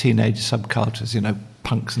 talking about teenage subcultures,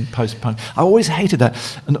 punks and post-punk. I always hated that.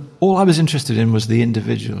 And all I was interested in was the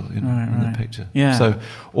individual in the picture. Yeah. So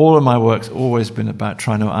all of my work's always been about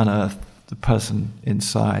trying to unearth the person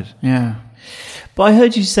inside. Yeah. But I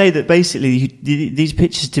heard you say that basically these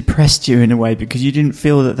pictures depressed you in a way because you didn't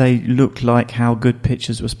feel that they looked like how good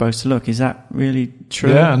pictures were supposed to look. Is that really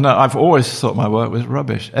true? Yeah, no, I've always thought my work was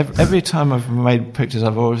rubbish. Every time I've made pictures,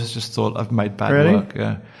 I've always just thought I've made bad work.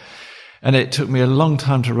 Yeah. And it took me a long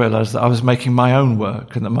time to realize that I was making my own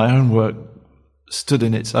work and that my own work stood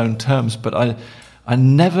in its own terms. But I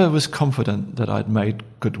never was confident that I'd made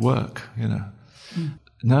good work, you know. Mm.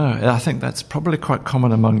 No, I think that's probably quite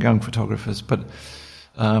common among young photographers, but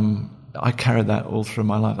I carried that all through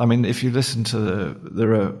my life. I mean, if you listen to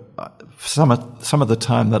there are some of the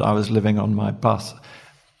time that I was living on my bus,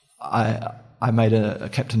 I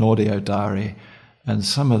kept an audio diary, and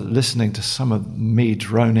listening to some of me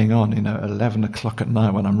droning on, you know, 11 o'clock at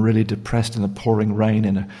night when I'm really depressed in the pouring rain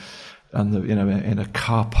in a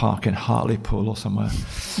car park in Hartlepool or somewhere,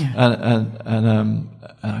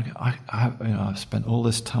 I've spent all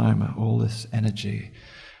this time, all this energy,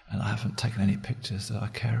 and I haven't taken any pictures that I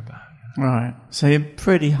care about. Right. So you're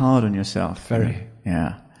pretty hard on yourself. Very.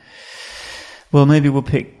 Yeah. Well, maybe we'll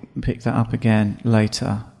pick that up again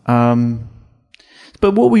later.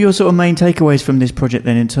 But what were your sort of main takeaways from this project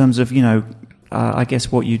then, in terms of, you know, I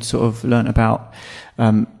guess what you'd sort of learnt about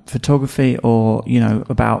photography, or, you know,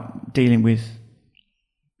 about dealing with,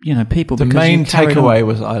 you know, people? The main takeaway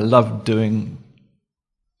was I loved doing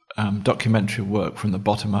documentary work from the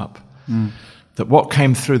bottom up. Mm. That what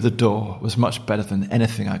came through the door was much better than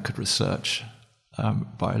anything I could research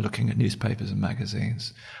by looking at newspapers and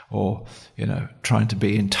magazines, or, you know, trying to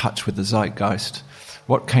be in touch with the zeitgeist.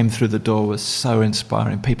 What came through the door was so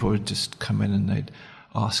inspiring. People would just come in and they'd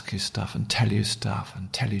ask you stuff and tell you stuff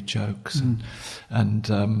and tell you jokes. And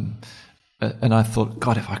I thought,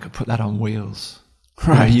 God, if I could put that on wheels.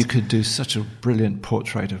 Right. You know, you could do such a brilliant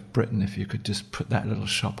portrait of Britain if you could just put that little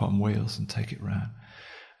shop on wheels and take it round.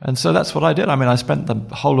 And so that's what I did. I mean, I spent the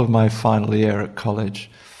whole of my final year at college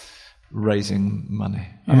raising money.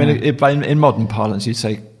 I mean, in modern parlance, you'd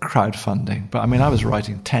say crowdfunding. But I mean, I was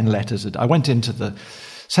writing 10 letters a day. I went into the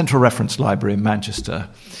Central Reference Library in Manchester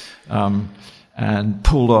and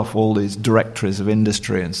pulled off all these directories of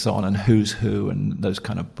industry and so on, and who's who and those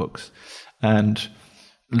kind of books, and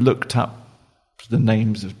looked up the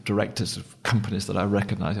names of directors of companies that I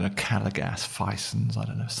recognise, you know, Calagas, Fisons, I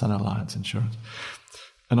don't know, Sun Alliance Insurance.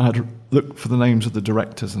 And I'd look for the names of the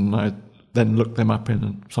directors, and I'd then look them up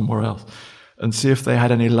in somewhere else and see if they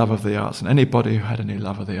had any love of the arts. And anybody who had any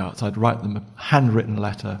love of the arts, I'd write them a handwritten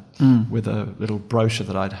letter with a little brochure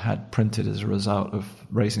that I'd had printed as a result of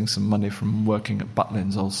raising some money from working at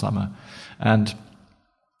Butlins all summer. And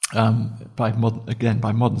by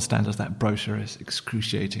modern standards, that brochure is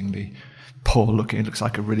excruciatingly poor looking. It looks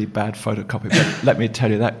like a really bad photocopy. But let me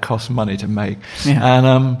tell you, that costs money to make. Yeah.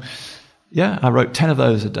 And I wrote 10 of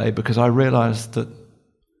those a day because I realized that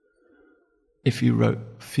if you wrote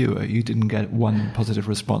fewer, you didn't get one positive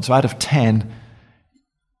response. So out of 10,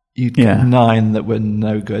 you'd get 9 that were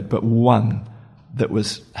no good, but 1 that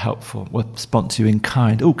was helpful, would sponsor you in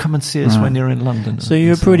kind. Oh, come and see us when you're in London. So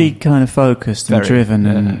you were pretty kind of focused and driven,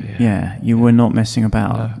 and you were not messing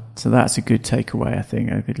about. No. So that's a good takeaway, I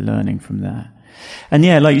think, a good learning from that. And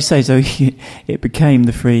yeah, like you say, so it became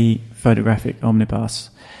the Free Photographic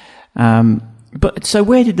Omnibus. But so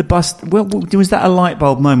where did the bus, was that a light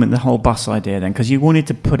bulb moment, the whole bus idea then? Because you wanted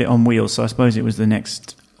to put it on wheels, so I suppose it was the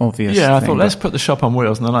next obvious thing. I thought, let's put the shop on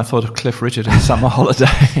wheels, and then I thought of Cliff Richard in Summer Holiday.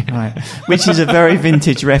 Right. Which is a very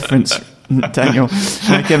vintage reference, Daniel.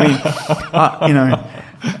 Like, I mean, you know,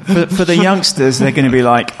 for the youngsters, they're going to be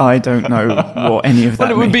like, I don't know what any of that means.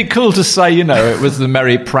 Well, it would be cool to say, you know, it was the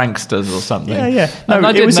Merry Pranksters or something. Yeah. No,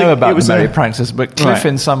 I didn't know about the Merry Pranksters, but Cliff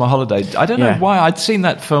in Summer Holiday, I don't know why. I'd seen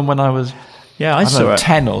that film when I was... Yeah, I saw it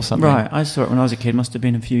 10 or something. Right, I saw it when I was a kid. Must have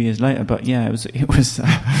been a few years later, but yeah, it was.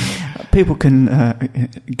 People can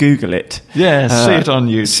Google it. Yeah, see it on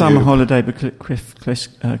YouTube. Summer Holiday by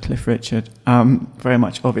Cliff Richard. Very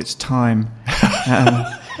much of its time,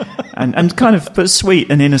 and kind of, but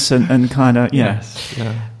sweet and innocent and kind of Yes.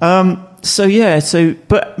 Yeah.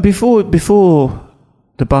 But before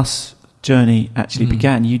the bus journey actually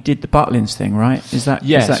began, you did the Butlins thing, right? Is that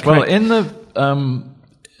yes? Is that well, in the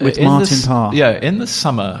with Martin Parr. Yeah, in the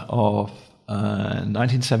summer of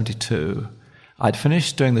 1972, I'd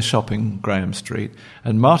finished doing the shop in Graham Street,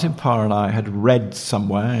 and Martin Parr and I had read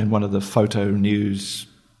somewhere in one of the photo news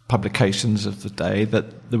publications of the day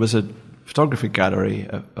that there was a photography gallery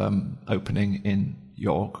opening in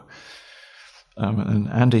York, and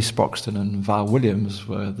Andy Sproxton and Val Williams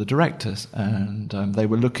were the directors, and they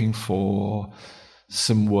were looking for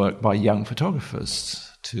some work by young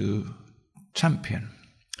photographers to champion.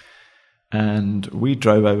 And we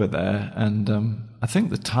drove over there, and I think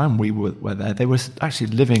the time we were there, they were actually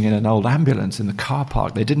living in an old ambulance in the car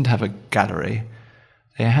park. They didn't have a gallery.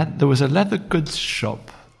 There was a leather goods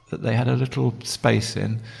shop that they had a little space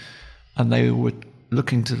in, and they were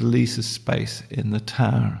looking to lease a space in the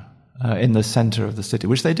town, in the centre of the city,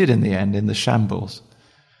 which they did in the end, in the shambles.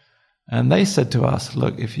 And they said to us,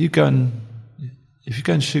 look, if you go and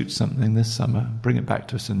shoot something this summer, bring it back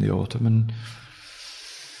to us in the autumn, and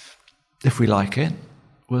if we like it,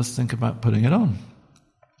 we'll think about putting it on.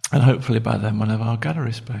 And hopefully by then we'll have our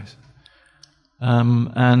gallery space.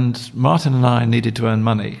 And Martin and I needed to earn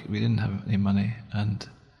money. We didn't have any money. And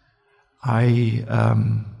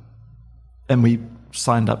we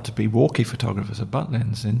signed up to be walkie photographers at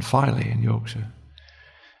Butlins in Filey in Yorkshire.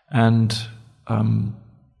 And and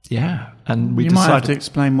we decided... You might have to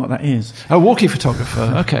explain what that is. A walkie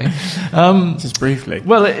photographer, okay. Just briefly.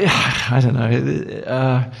 Well, I don't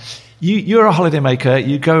know. You're a holidaymaker.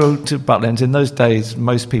 You go to Butlins. In those days,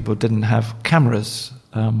 most people didn't have cameras.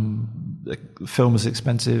 The film was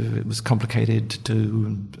expensive. It was complicated to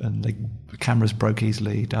do, and the cameras broke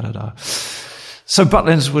easily. So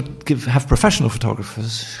Butlins would have professional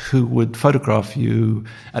photographers who would photograph you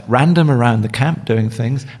at random around the camp doing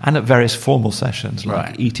things, and at various formal sessions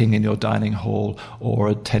like eating in your dining hall or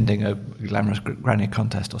attending a glamorous granny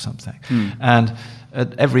contest or something. And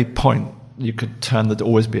at every point, you could turn there'd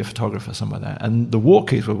always be a photographer somewhere there. And the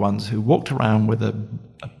walkies were ones who walked around with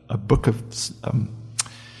a book of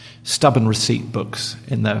stub and receipt books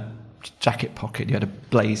in their jacket pocket. You had a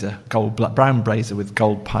blazer, brown blazer with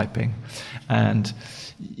gold piping. And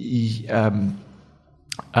if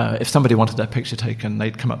somebody wanted their picture taken,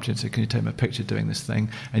 they'd come up to you and say, can you take my picture doing this thing?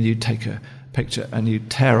 And you'd take a picture and you'd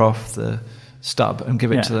tear off the stub and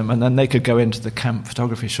give it to them, and then they could go into the camp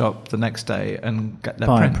photography shop the next day and get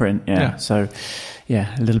their print. So, a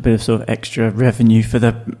little bit of sort of extra revenue for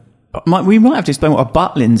the... We might have to explain what a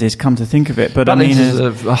Butlins is, come to think of it. But Butlins is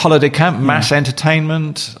a holiday camp, mass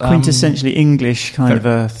entertainment. Quintessentially English kind of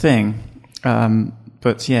a thing.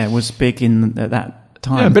 But it was big at that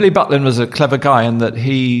time. Yeah, Billy Butlin was a clever guy in that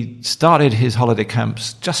he started his holiday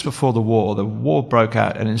camps just before the war. The war broke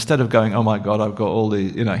out, and instead of going, oh my God, I've got all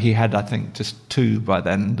the, he had, I think, just 2 by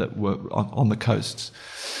then that were on the coasts.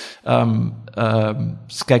 Skegness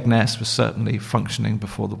was certainly functioning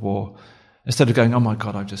before the war. Instead of going, oh my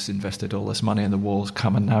God, I've just invested all this money and the war's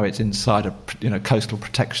come and now it's inside a coastal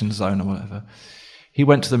protection zone or whatever. He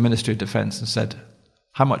went to the Ministry of Defence and said,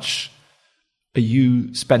 how much are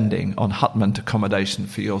you spending on hutment accommodation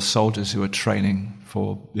for your soldiers who are training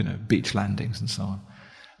for, beach landings and so on?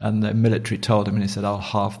 And the military told him, and he said, I'll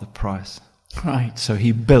halve the price. Right. So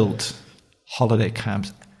he built holiday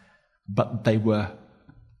camps, but they were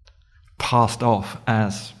passed off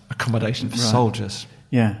as accommodation for soldiers.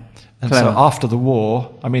 Yeah. And so after the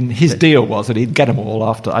war, his deal was that he'd get them all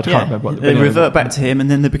after, I can't remember what... They revert back to him and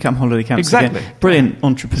then they become holiday camps again. Brilliant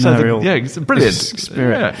entrepreneurial... it's a brilliant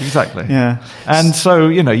spirit. Yeah, exactly. Yeah. And so,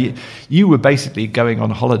 you were basically going on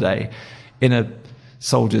holiday in a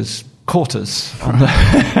soldier's quarters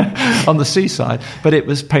on the seaside, but it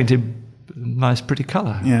was painted nice, pretty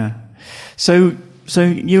colour. Yeah. So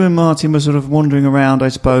you and Martin were sort of wandering around, I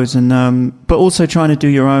suppose, and but also trying to do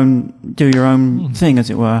your own thing, as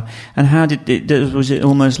it were. And how was it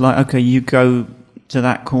almost like, okay, you go to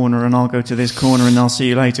that corner and I'll go to this corner and I'll see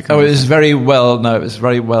you later? It was very well organised.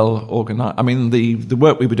 The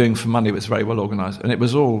work we were doing for money was very well organised, and it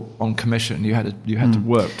was all on commission. You had to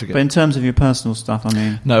work to get. But in terms of your personal stuff,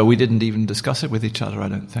 no, we didn't even discuss it with each other, I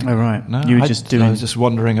don't think. Oh right, no, you were just doing. I was just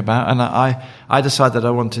wandering about, and I decided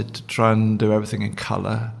I wanted to try and do everything in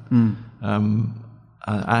colour.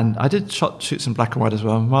 And I did shoot some black and white as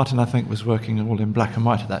well. Martin, I think, was working all in black and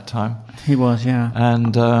white at that time. He was, yeah.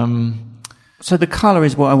 And so the colour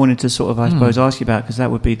is what I wanted to sort of, I suppose, ask you about, because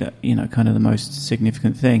that would be the, kind of the most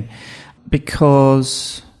significant thing.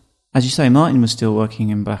 Because, as you say, Martin was still working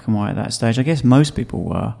in black and white at that stage. I guess most people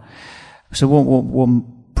were. So what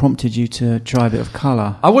prompted you to try a bit of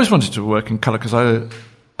colour? I always wanted to work in colour because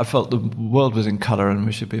I felt the world was in colour and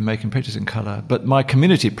we should be making pictures in colour. But my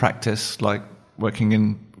community practice, like working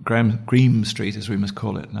in Gream Street, as we must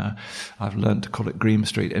call it now, I've learned to call it Gream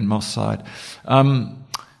Street in Moss Side.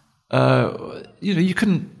 You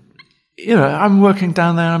couldn't. I'm working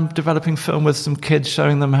down there, I'm developing film with some kids,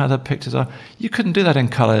 showing them how the pictures are. You couldn't do that in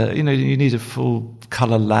colour. You need a full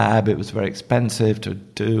colour lab. It was very expensive to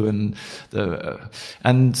do,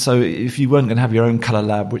 and so if you weren't going to have your own colour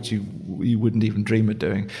lab, which you wouldn't even dream of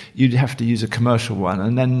doing, you'd have to use a commercial one.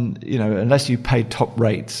 And then, unless you paid top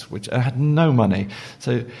rates, which I had no money,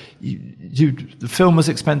 so the film was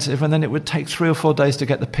expensive, and then it would take 3 or 4 days to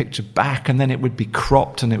get the picture back, and then it would be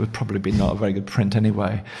cropped, and it would probably be not a very good print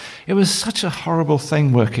anyway. It was such a horrible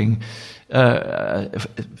thing working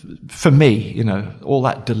for me, all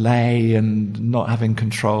that delay and not having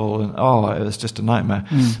control, and it was just a nightmare.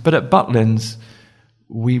 But at Butlins,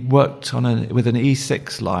 we worked with an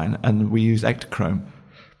E6 line, and we used Ektachrome.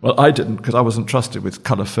 Well, I didn't, because I wasn't trusted with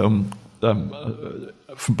colour film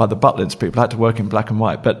by the Butlins people. I had to work in black and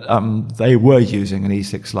white, but they were using an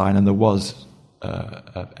E6 line, and there was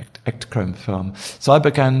Ektachrome film. So I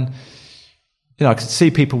began. I could see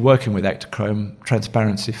people working with Ektachrome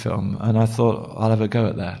transparency film, and I thought, I'll have a go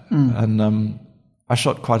at that. And I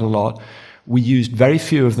shot quite a lot. We used very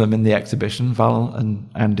few of them in the exhibition. Val and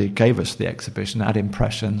Andy gave us the exhibition at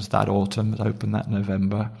Impressions that autumn. It opened that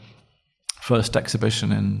November. First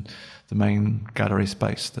exhibition in the main gallery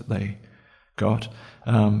space that they got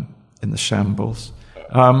in the Shambles.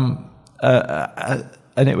 And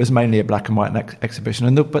it was mainly a black and white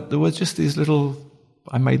exhibition. But there were just these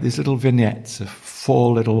I made these little vignettes of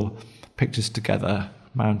 4 little pictures together,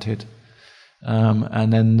 mounted.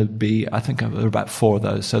 And then there'd be, I think there were about 4 of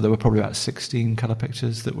those, so there were probably about 16 colour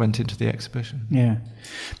pictures that went into the exhibition. Yeah.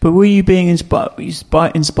 But were you being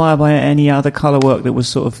inspired by any other colour work that was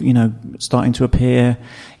sort of, starting to appear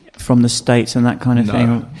from the States and that kind of thing?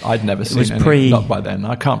 No, I'd never seen any, not by then.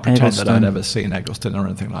 I can't pretend that I'd ever seen Eggleston or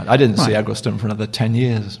anything like that. I didn't see Eggleston for another 10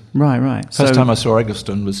 years. Right. First time I saw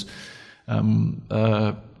Eggleston was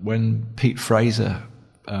when Pete Fraser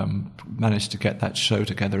managed to get that show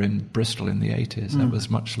together in Bristol in the 80s. That was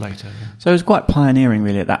much later. Yeah. So it was quite pioneering,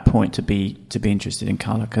 really, at that point to be interested in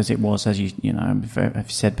colour, because it was, as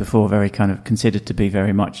I've said before, very kind of considered to be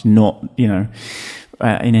very much not, in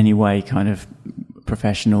any way kind of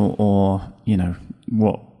professional or, There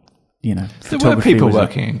were people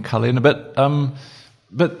working in colour,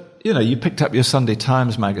 but you picked up your Sunday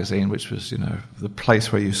Times magazine, which was, the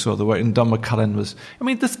place where you saw the work. And Don McCullin was...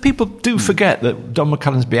 people do forget that Don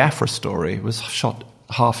McCullin's Biafra story was shot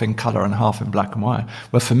half in colour and half in black and white.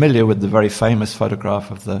 We're familiar with the very famous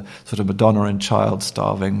photograph of the sort of Madonna and child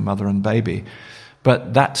starving mother and baby.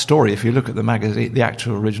 But that story, if you look at the magazine, the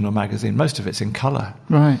actual original magazine, most of it's in colour.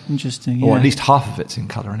 Right, interesting, yeah. Or at least half of it's in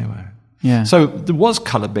colour anyway. Yeah. So there was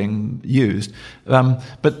colour being used,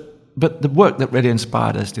 but the work that really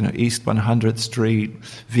inspired us, East 100th Street,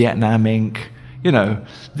 Vietnam Inc.,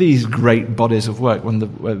 these great bodies of work, when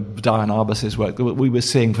Diane Arbus's work that we were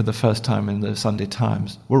seeing for the first time in the Sunday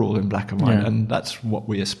Times, were all in black and white, and that's what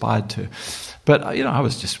we aspired to. But, I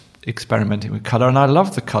was just experimenting with colour, and I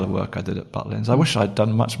loved the colour work I did at Butlins. I wish I'd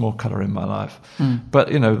done much more colour in my life. But,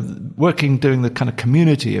 doing the kind of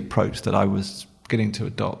community approach that I was getting to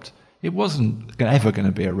adopt, it wasn't ever going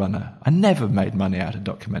to be a runner. I never made money out of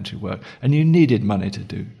documentary work, and you needed money to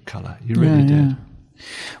do colour. You really did.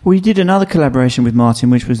 Well, you did another collaboration with Martin,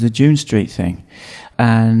 which was the June Street thing,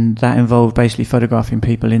 and that involved basically photographing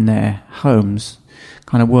people in their homes,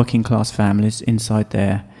 kind of working class families inside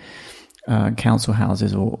their council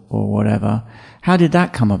houses or whatever. How did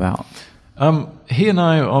that come about? He and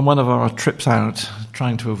I, on one of our trips out,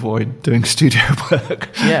 trying to avoid doing studio work,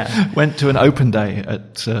 went to an open day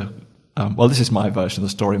at... this is my version of the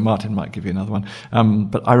story. Martin might give you another one.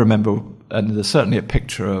 But I remember, and there's certainly a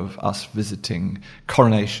picture of us visiting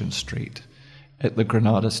Coronation Street at the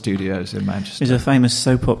Granada Studios in Manchester. It's a famous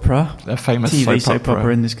soap opera. A famous TV soap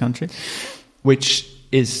opera in this country. Which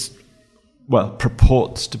is,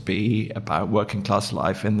 purports to be about working class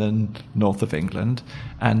life in the north of England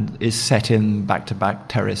and is set in back-to-back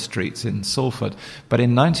terrace streets in Salford. But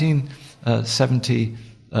in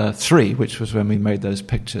 1973, which was when we made those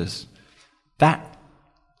pictures, that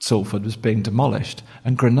Salford was being demolished,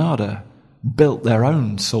 and Granada built their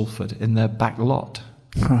own Salford in their back lot.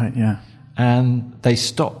 Right, yeah. And they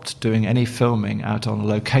stopped doing any filming out on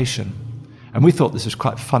location. And we thought this was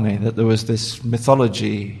quite funny, that there was this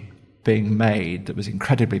mythology being made that was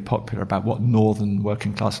incredibly popular about what northern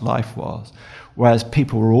working class life was, whereas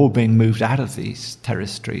people were all being moved out of these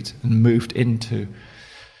terrace streets and moved into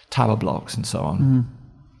tower blocks and so on.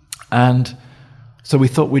 And so we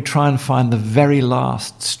thought we'd try and find the very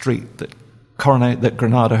last street that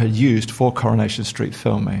Granada had used for Coronation Street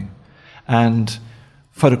filming and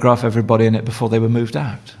photograph everybody in it before they were moved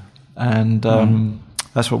out. And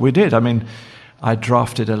that's what we did. I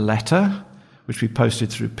drafted a letter, which we posted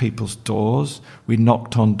through people's doors. We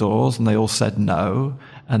knocked on doors, and they all said no.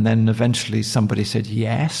 And then eventually somebody said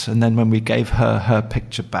yes. And then when we gave her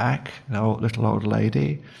picture back, little old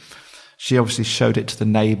lady, she obviously showed it to the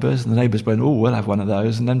neighbours, and the neighbours went, "Oh, we'll have one of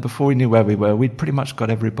those." And then before we knew where we were, we'd pretty much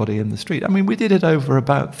got everybody in the street. I mean, we did it over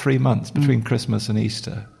about 3 months between Christmas and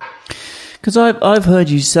Easter. Because I've heard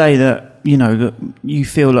you say that, that you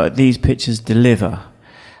feel like these pictures deliver.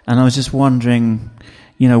 And I was just wondering,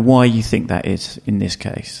 why you think that is in this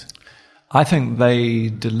case. I think they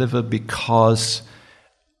deliver because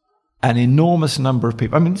an enormous number of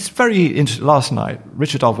people... I mean, it's very interesting. Last night,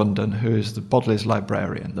 Richard Ovenden, who is the Bodlei's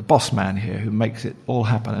librarian, the boss man here, who makes it all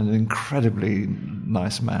happen, an incredibly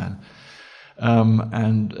nice man,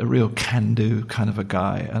 and a real can-do kind of a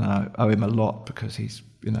guy, and I owe him a lot because he's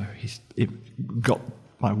got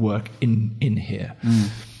my work in here.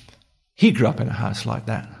 He grew up in a house like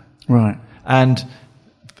that. Right. And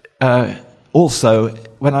also,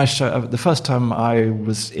 when I the first time I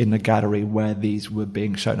was in a gallery where these were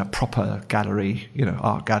being shown, a proper gallery,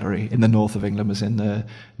 art gallery in the north of England, was in the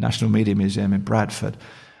National Media Museum in Bradford.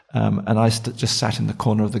 And I just sat in the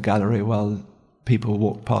corner of the gallery while people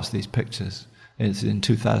walked past these pictures. It's in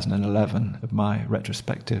 2011 of my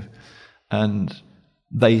retrospective. And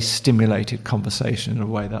they stimulated conversation in a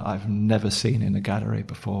way that I've never seen in a gallery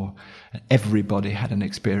before. And everybody had an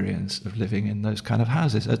experience of living in those kind of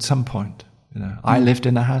houses at some point. I lived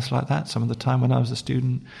in a house like that some of the time when I was a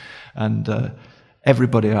student, and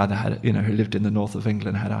everybody either had, who lived in the north of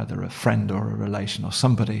England had either a friend or a relation or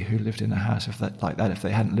somebody who lived in a house like that if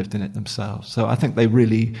they hadn't lived in it themselves. So I think they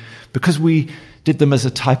really, because we did them as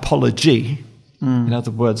a typology, in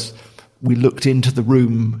other words, we looked into the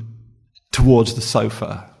room towards the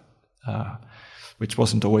sofa, which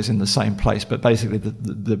wasn't always in the same place, but basically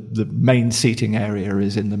the main seating area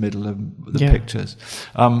is in the middle of the pictures.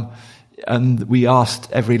 And we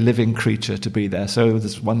asked every living creature to be there. So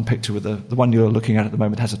there's one picture with the one you're looking at the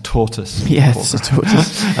moment has a tortoise. Yes, a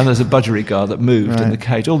tortoise. And there's a budgerigar that moved in the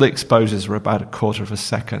cage. All the exposures were about a quarter of a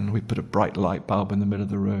second. We put a bright light bulb in the middle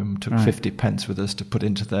of the room, took 50 pence with us to put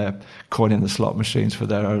into their coin in the slot machines for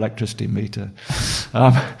their electricity meter.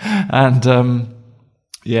 And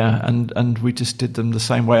we just did them the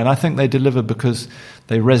same way. And I think they deliver because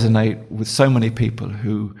they resonate with so many people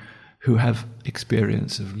who have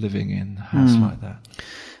experience of living in a house like that.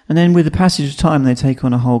 And then with the passage of time, they take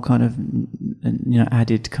on a whole kind of,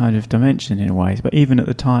 added kind of dimension in a way. But even at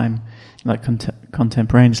the time, like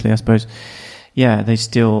contemporaneously, I suppose, they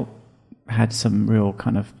still had some real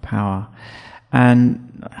kind of power.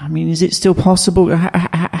 And, I mean, is it still possible?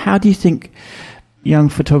 How do you think young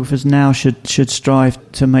photographers now should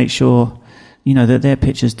strive to make sure, that their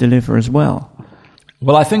pictures deliver as well?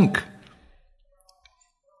 Well, I think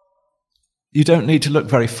you don't need to look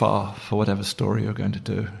very far for whatever story you're going to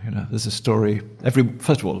do. There's a story.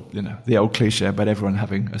 First of all, the old cliche about everyone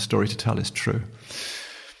having a story to tell is true.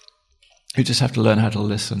 You just have to learn how to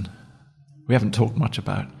listen. We haven't talked much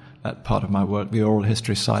about that part of my work, the oral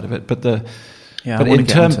history side of it, but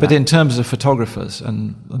in terms of photographers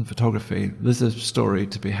and photography, there's a story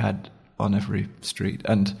to be had on every street.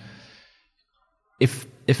 And if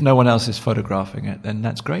no one else is photographing it, then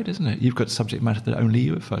that's great, isn't it? You've got subject matter that only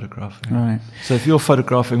you are photographing. Right. So if you're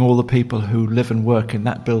photographing all the people who live and work in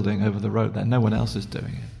that building over the road, then no one else is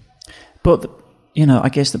doing it. But, I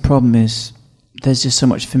guess the problem is there's just so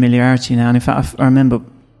much familiarity now. And in fact, I remember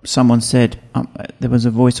someone said, there was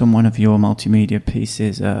a voice on one of your multimedia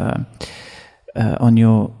pieces on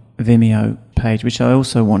your Vimeo page, which I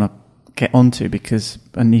also want to get onto because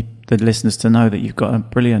I need the listeners to know that you've got a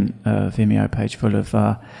brilliant Vimeo page full of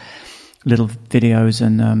little videos,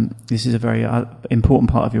 and this is a very important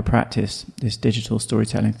part of your practice, this digital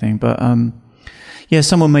storytelling thing. But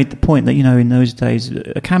someone made the point that in those days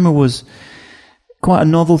a camera was quite a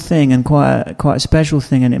novel thing and quite a special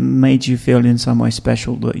thing, and it made you feel in some way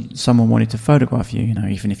special that someone wanted to photograph you.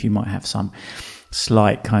 Even if you might have some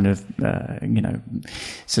slight kind of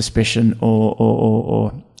suspicion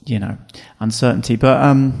or uncertainty,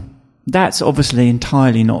 but that's obviously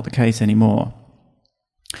entirely not the case anymore.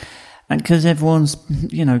 And because everyone's,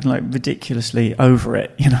 ridiculously over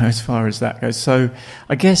it, as far as that goes. So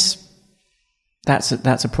I guess that's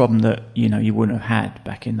a problem that, you wouldn't have had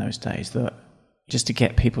back in those days, that just to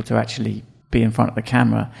get people to actually be in front of the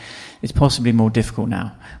camera, it's possibly more difficult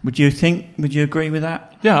now. Would you agree with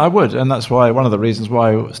that? Yeah, I would. And that's why one of the reasons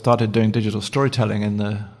why I started doing digital storytelling in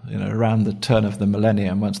the, around the turn of the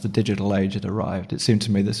millennium, once the digital age had arrived. It seemed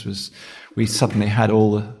to me we suddenly had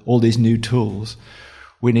all these new tools.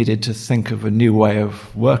 We needed to think of a new way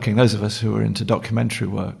of working. Those of us who were into documentary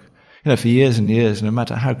work, for years and years, no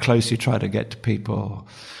matter how close you try to get to people,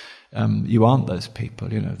 you aren't those people.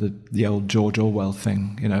 The old George Orwell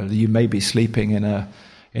thing. You may be sleeping in a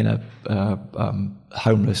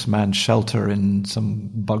homeless man's shelter in some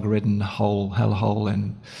bug-ridden hellhole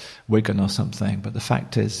in Wigan or something. But the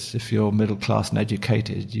fact is, if you're middle class and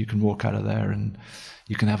educated, you can walk out of there and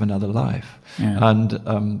you can have another life. Yeah.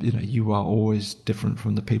 And you are always different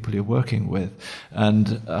from the people you're working with.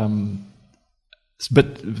 And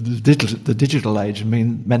but the digital age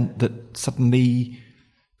meant that suddenly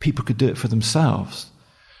people could do it for themselves.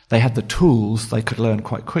 They had the tools; they could learn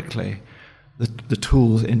quite quickly. The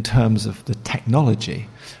tools in terms of the technology,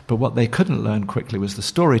 but what they couldn't learn quickly was the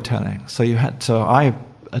storytelling. So I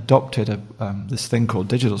adopted this thing called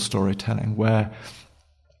digital storytelling, where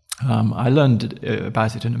I learned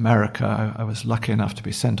about it in America. I was lucky enough to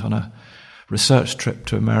be sent on a research trip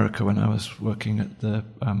to America when I was working at the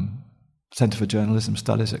Centre for Journalism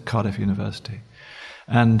Studies at Cardiff University,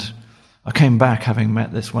 and I came back having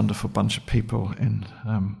met this wonderful bunch of people in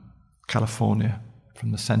California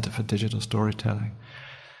from the Centre for Digital Storytelling.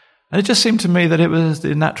 And it just seemed to me that it was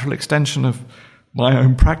the natural extension of my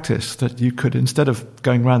own practice, that you could, instead of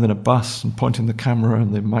going around in a bus and pointing the camera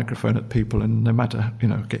and the microphone at people and no matter,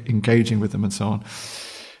 engaging with them and so on,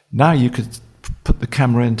 now you could put the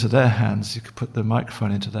camera into their hands, you could put the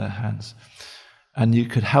microphone into their hands, and you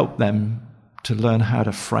could help them to learn how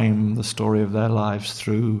to frame the story of their lives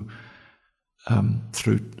through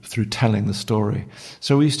telling the story.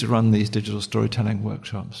 So we used to run these digital storytelling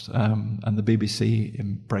workshops, and the BBC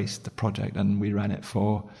embraced the project, and we ran it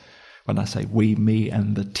for, when I say we, me,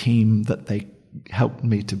 and the team that they helped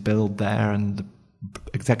me to build there, and the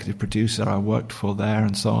executive producer I worked for there,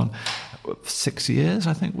 and so on. 6 years,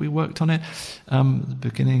 I think we worked on it,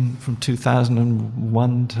 beginning from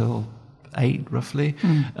 2001 till 2008, roughly,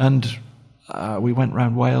 and we went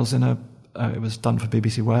around Wales it was done for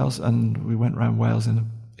BBC Wales, and we went around Wales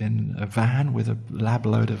in a van with a lab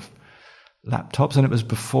load of laptops, and it was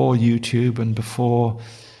before YouTube and before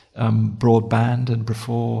broadband and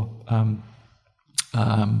before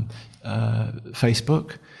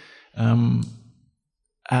Facebook,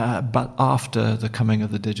 but after the coming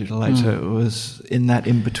of the digital age. So it was in that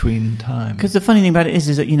in-between time. Because the funny thing about it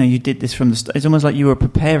is that, you did this from the start. It's almost like you were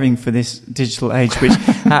preparing for this digital age, which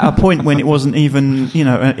at a point when it wasn't even,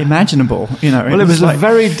 imaginable, Well, it was like a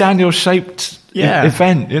very Daniel-shaped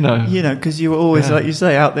event, because you were always, like you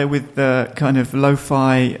say, out there with the kind of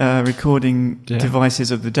lo-fi recording devices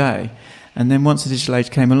of the day. And then once the digital age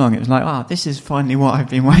came along, it was like, this is finally what I've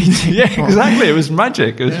been waiting for. Yeah, exactly. It was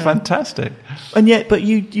magic. It was fantastic. And yet, but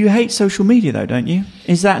you hate social media, though, don't you?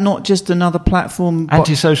 Is that not just another platform?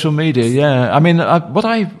 Anti-social media, yeah. I mean, isn't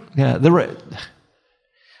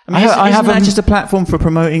that just a platform for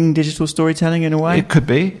promoting digital storytelling in a way? It could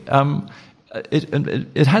be.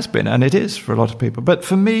 It has been, and it is for a lot of people. But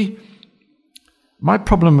for me, my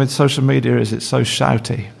problem with social media is it's so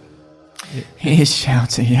shouty. It is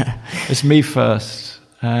shouty, yeah. It's me first,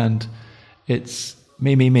 and it's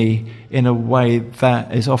me, in a way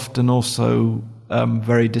that is often also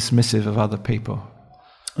very dismissive of other people.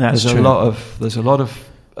 That's true. There's a lot of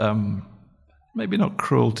maybe not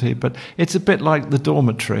cruelty, but it's a bit like the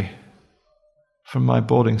dormitory from my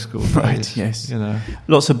boarding school days. Right, yes.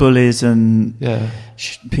 Lots of bullies and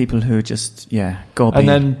people who are just, gobby. And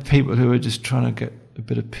then people who are just trying to get a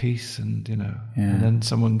bit of peace, and and then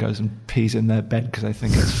someone goes and pees in their bed because they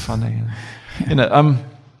think it's funny, and,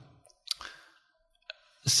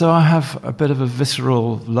 so I have a bit of a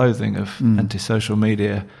visceral loathing of anti-social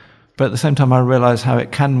media, but at the same time I realise how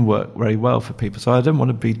it can work very well for people. So I don't want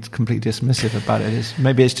to be completely dismissive about it.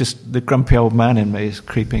 Maybe it's just the grumpy old man in me is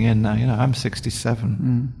creeping in now. I'm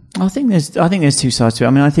 67. I think there's two sides to it.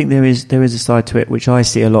 I mean, I think there is a side to it which I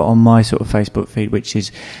see a lot on my sort of Facebook feed, which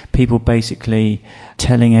is people basically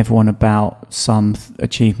telling everyone about some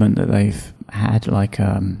achievement that they've had, like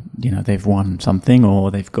they've won something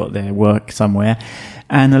or they've got their work somewhere,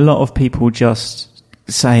 and a lot of people just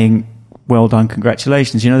saying, well done,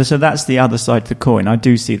 congratulations, so that's the other side to the coin. I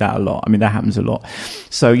do see that a lot. I mean, that happens a lot.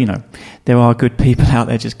 So, there are good people out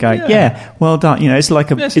there just going, well done. It's like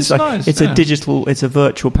it's a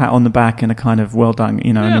virtual pat on the back and a kind of well done,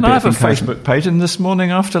 and I have a Facebook page, and this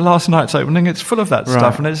morning after last night's opening, it's full of that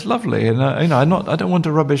stuff, and it's lovely. And I don't want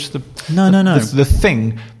to rubbish the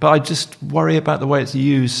thing, but I just worry about the way it's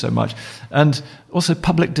used so much, and also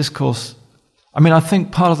public discourse. I mean, I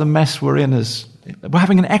think part of the mess we're in is we're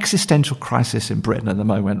having an existential crisis in Britain at the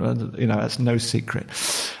moment. That's no secret.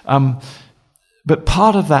 But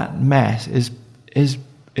part of that mess is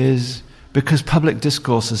because public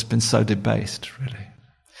discourse has been so debased, really,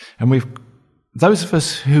 and we've those of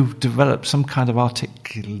us who've developed some kind of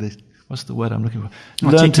articulate, what's the word I'm looking for?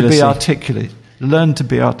 Learn to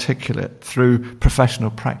be articulate through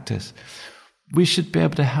professional practice. We should be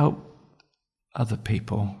able to help other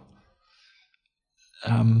people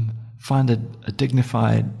find a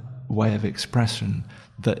dignified way of expression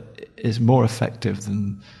that is more effective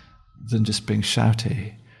than just being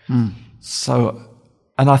shouty. So,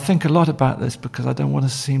 and I think a lot about this because I don't want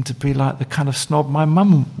to seem to be like the kind of snob my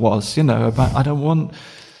mum was, about, I don't want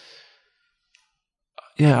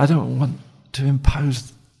to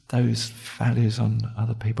impose those values on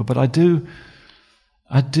other people. But I do,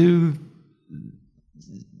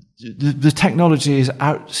 the technology has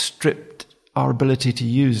outstripped our ability to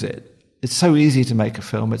use it. It's so easy to make a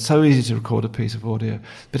film, it's so easy to record a piece of audio,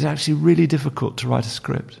 but it's actually really difficult to write a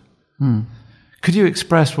script. Could you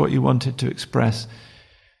express what you wanted to express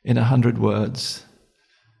in 100 words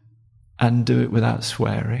and do it without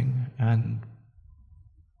swearing and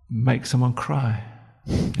make someone cry?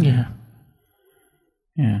 Yeah.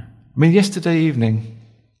 I mean, yesterday evening,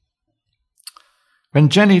 when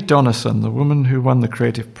Jenny Donison, the woman who won the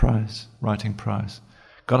Creative Prize, Writing Prize,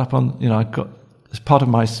 got up on, I got, as part of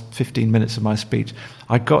my 15 minutes of my speech,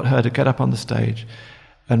 I got her to get up on the stage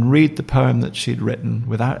and read the poem that she'd written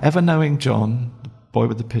without ever knowing John, the boy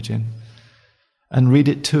with the pigeon, and read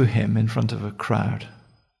it to him in front of a crowd.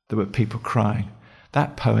 There were people crying.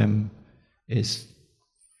 That poem is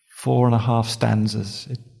 4.5 stanzas.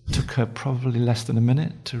 It took her probably less than a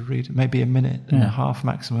minute to read it, maybe a minute and a half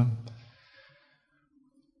maximum.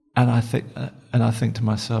 And I think to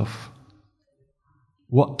myself,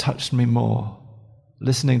 what touched me more,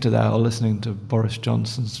 listening to that or listening to Boris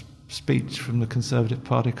Johnson's speech from the Conservative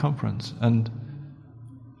Party conference? And,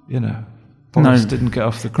 Boris didn't get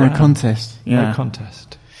off the ground. No contest. Yeah. No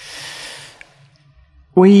contest.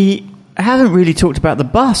 We haven't really talked about the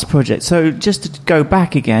bus project. So just to go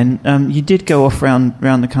back again, you did go off round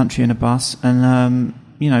the country in a bus, and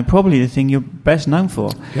probably the thing you're best known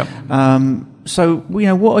for. Yep. So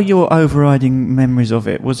what are your overriding memories of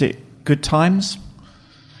it? Was it good times?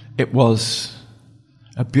 It was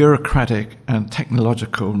a bureaucratic and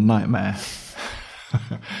technological nightmare.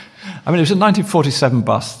 I mean, it was a 1947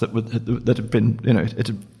 bus that had been, it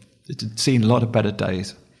had seen a lot of better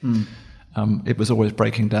days. It was always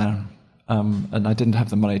breaking down, and I didn't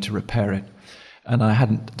have the money to repair it, and I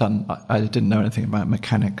didn't know anything about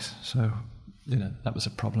mechanics, so that was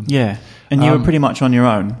a problem. Yeah, and you were pretty much on your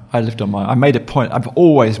own. I lived on my. I made a point. I've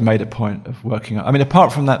always made a point of working. I mean,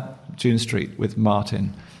 apart from that June Street with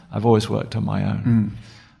Martin, I've always worked on my own.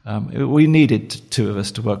 We needed two of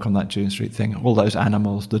us to work on that June Street thing. All those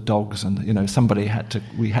animals, the dogs, and somebody had to.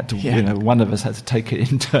 We had to. Yeah. One of us had to take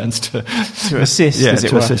it in turns to assist. Yeah, as it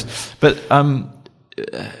to were. assist. But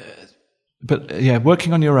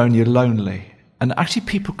working on your own, you're lonely, and actually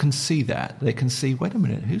people can see that. They can see. Wait a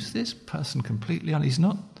minute, who's this person completely on? He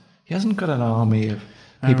hasn't got an army of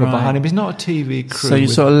people behind him. He's not a TV crew. So you're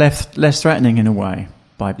sort of less threatening in a way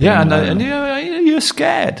by being and you're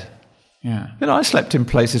scared. Yeah. I slept in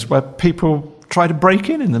places where people try to break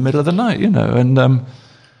in the middle of the night,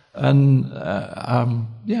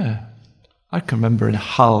 I can remember in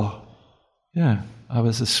Hull, I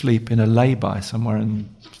was asleep in a lay-by somewhere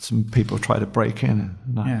and some people tried to break in.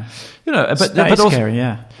 But also, scary,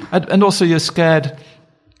 yeah. And also you're scared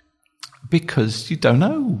because you don't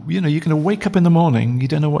know. You're going to wake up in the morning, you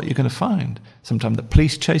don't know what you're going to find. Sometimes the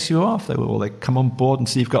police chase you off, they come on board and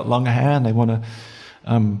see you've got long hair and they want to...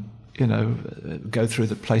 go through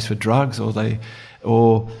the place for drugs, or the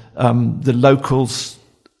locals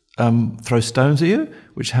throw stones at you,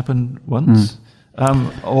 which happened once.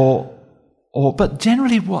 But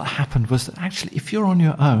generally, what happened was that actually, if you're on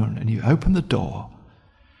your own and you open the door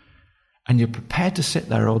and you're prepared to sit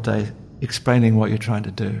there all day explaining what you're trying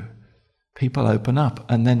to do, people open up,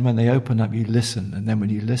 and then when they open up, you listen, and then when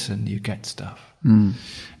you listen, you get stuff.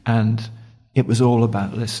 And it was all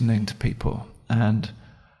about listening to people. And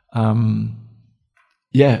and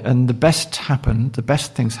the best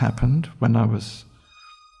things happened when I was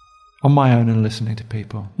on my own and listening to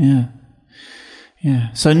people. Yeah.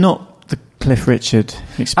 So not the Cliff Richard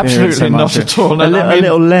experience. Absolutely so much. not at all. A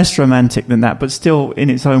little less romantic than that, but still in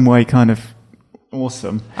its own way kind of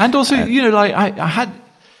awesome. And also, I had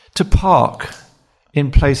to park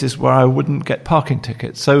in places where I wouldn't get parking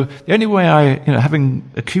tickets. So the only way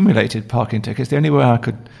having accumulated parking tickets, the only way I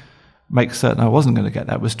could make certain I wasn't going to get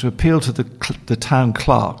that was to appeal to the town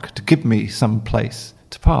clerk to give me some place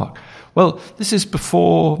to park. Well, this is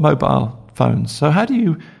before mobile phones. So how do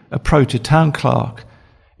you approach a town clerk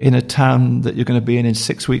in a town that you're going to be in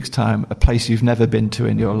 6 weeks' time, a place you've never been to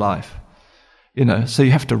in your life? So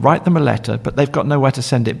you have to write them a letter, but they've got nowhere to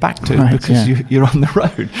send it back to because yeah. you're on the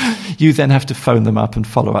road. You then have to phone them up and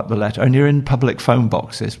follow up the letter, and you're in public phone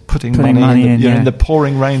boxes, putting money in. You're in the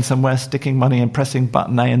pouring rain somewhere, sticking money in, pressing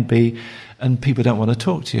button A and B, and people don't want to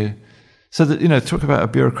talk to you. So that, talk about a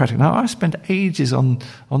bureaucratic. Now, I spent ages on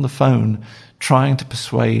the phone trying to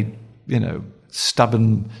persuade,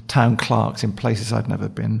 stubborn town clerks in places I'd never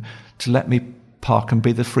been to let me park and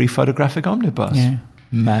be the free photographic omnibus. Yeah.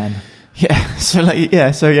 Man.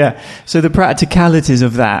 Yeah. So the practicalities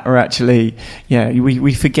of that are actually,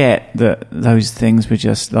 we forget that those things were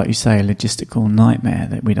just, like you say, a logistical nightmare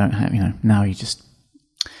that we don't have. Now you just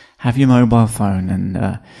have your mobile phone, and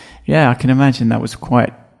I can imagine that was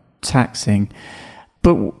quite taxing.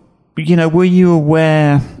 But were you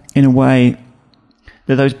aware in a way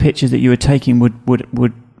that those pictures that you were taking would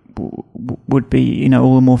be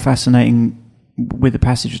all the more fascinating with the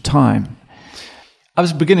passage of time? I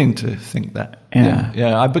was beginning to think that.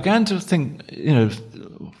 Yeah. I began to think,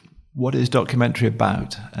 what is documentary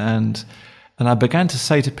about? And I began to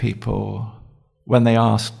say to people when they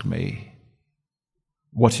asked me,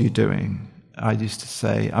 "What are you doing?" I used to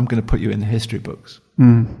say, "I'm going to put you in the history books."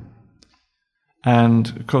 Mm.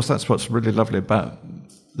 And of course, that's what's really lovely about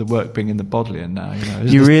the work being in the Bodleian now.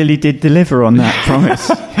 You really did deliver on that promise.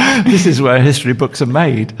 This is where history books are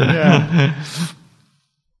made. Yeah.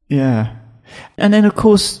 Yeah. And then, of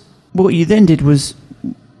course, what you then did was,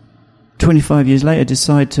 25 years later,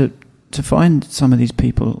 decide to find some of these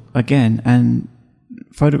people again and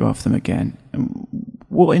photograph them again.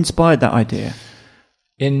 What inspired that idea?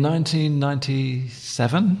 In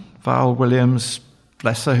 1997, Val Williams,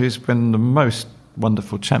 bless her, who's been the most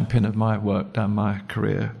wonderful champion of my work down my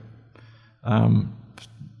career,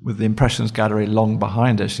 with the Impressions Gallery long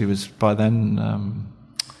behind her. She was, by then,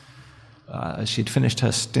 she'd finished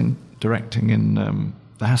her stint directing in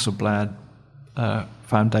the Hasselblad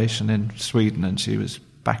Foundation in Sweden, and she was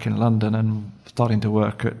back in London and starting to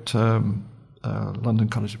work at London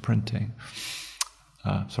College of Printing.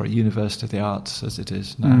 University of the Arts, as it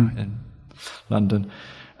is now in London.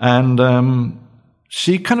 And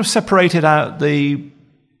she kind of separated out the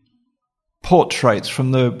portraits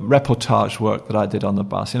from the reportage work that I did on the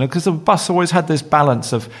bus, because the bus always had this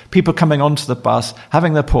balance of people coming onto the bus,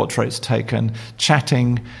 having their portraits taken,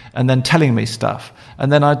 chatting, and then telling me stuff.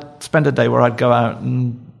 And then I'd spend a day where I'd go out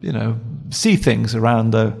and, see things around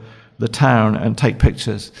the town and take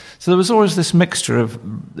pictures. So there was always this mixture of,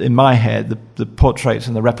 in my head, the portraits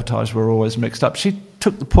and the reportage were always mixed up. She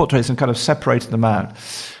took the portraits and kind of separated them out.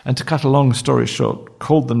 And to cut a long story short,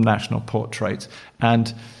 called them national portraits.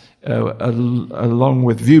 And along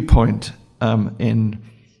with Viewpoint in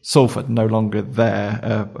Salford, no longer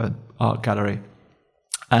there, an art gallery,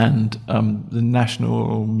 and the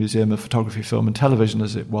National Museum of Photography, Film and Television,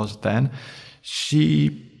 as it was then,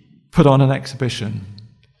 she put on an exhibition,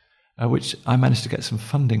 which I managed to get some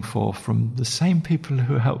funding for from the same people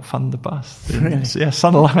who helped fund the bus. Really? Yeah,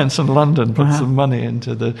 Sun Alliance in London put some money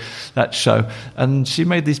into that show. And she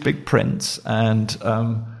made these big prints and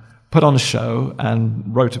put on a show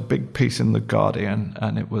and wrote a big piece in The Guardian,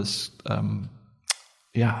 and it was, it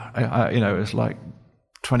was like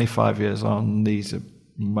 25 years on, these are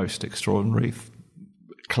most extraordinary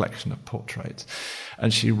collection of portraits.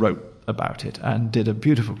 And she wrote about it and did a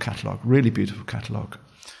beautiful catalogue, really beautiful catalogue.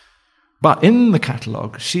 But in the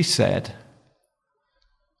catalogue, she said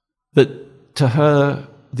that to her,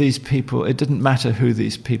 these people, it didn't matter who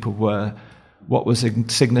these people were. What was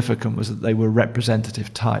significant was that they were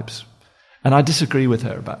representative types. And I disagree with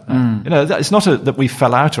her about that. It's not that we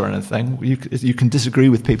fell out or anything. You can disagree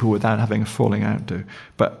with people without having a falling out do.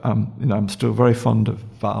 But, I'm still very fond of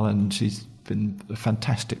Val, and she's been a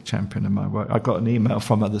fantastic champion in my work. I got an email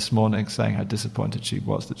from her this morning saying how disappointed she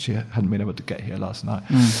was that she hadn't been able to get here last night.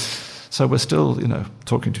 So we're still,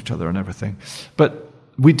 talking to each other and everything. But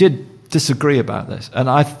we did disagree about this. And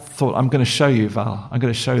I thought, I'm going to show you, Val. I'm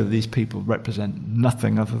going to show you that these people represent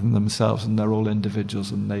nothing other than themselves, and they're all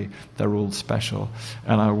individuals, and they're all special.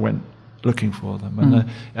 And I went looking for them.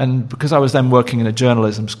 And because I was then working in a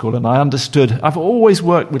journalism school, and I understood, I've always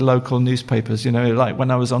worked with local newspapers, like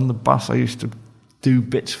when I was on the bus, I used to do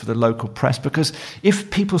bits for the local press, because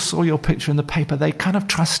if people saw your picture in the paper, they kind of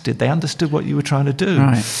trusted, they understood what you were trying to do.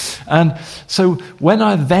 Right. And so when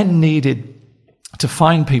I then needed to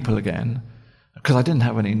find people again, because I didn't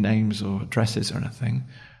have any names or addresses or anything,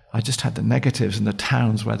 I just had the negatives and the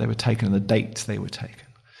towns where they were taken and the dates they were taken.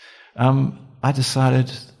 I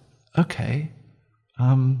decided, okay,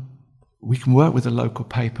 we can work with a local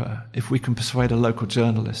paper if we can persuade a local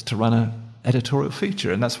journalist to run an editorial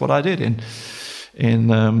feature, and that's what I did in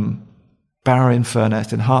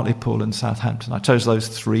Barrow-in-Furness, in Hartlepool and Southampton. I chose those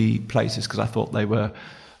 3 places because I thought they were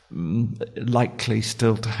likely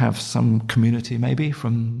still to have some community maybe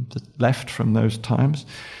from the left from those times.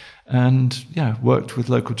 And worked with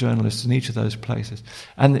local journalists in each of those places.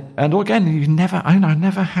 And again, I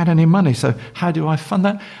never had any money. So how do I fund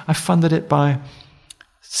that? I funded it by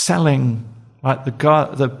selling, like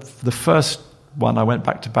the first one. I went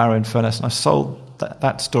back to Barrow-in-Furness and I sold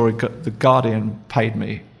that story. The Guardian paid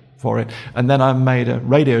me for it, and then I made a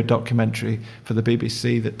radio documentary for the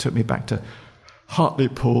BBC that took me back to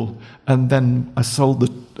Hartlepool, and then I sold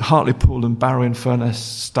the Hartlepool and Barrow-in-Furness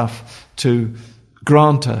stuff to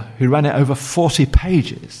Granter, who ran it over 40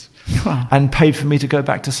 pages and paid for me to go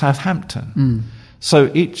back to Southampton.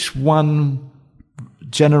 So each one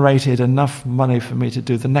generated enough money for me to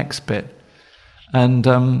do the next bit. And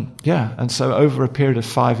and so over a period of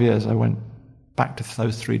 5 years, I went back to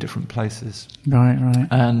those 3 different places. Right.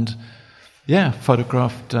 And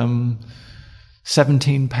photographed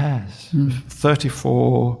 17 pairs,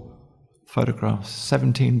 34 photographs,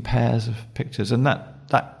 17 pairs of pictures. And that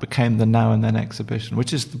became the Now and Then exhibition,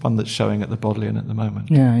 which is the one that's showing at the Bodleian at the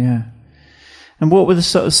moment. Yeah. And what were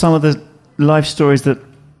some of the life stories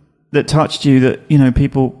that touched you that,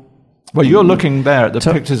 people... Well, you're looking there at the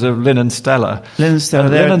pictures of Lynn and Stella. Lynn and Stella,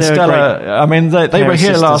 Lynn and Stella, I mean, they were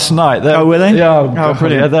here last night. Were they? Yeah,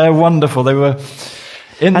 brilliant. Yeah, they're wonderful. They were...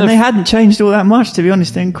 they hadn't changed all that much, to be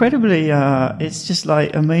honest. They're incredibly, it's just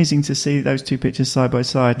like amazing to see those 2 pictures side by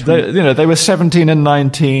side. They were 17 and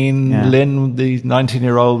 19. Yeah. Lynn, the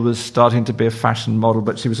 19-year-old, was starting to be a fashion model,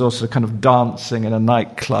 but she was also kind of dancing in a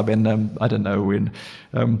nightclub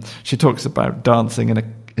she talks about dancing in a,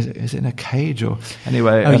 is it in a cage or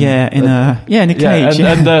anyway? In a cage.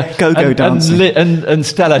 Go-go dancing. And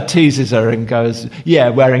Stella teases her and goes,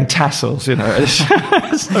 wearing tassels, and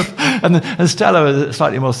Stella was a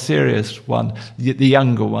slightly more serious one, the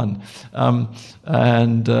younger one. I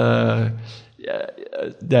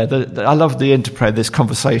love the interplay, this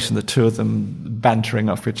conversation, the 2 of them bantering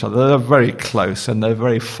off each other. They're very close and they're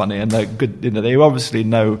very funny and they're good. They obviously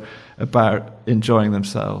know about enjoying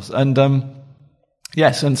themselves. And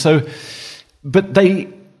and so, but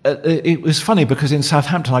it was funny because in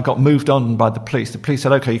Southampton I got moved on by the police. The police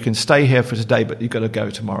said, "Okay, you can stay here for today, but you've got to go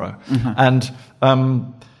tomorrow." Mm-hmm. And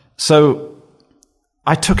so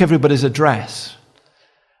I took everybody's address.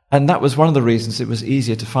 And that was one of the reasons it was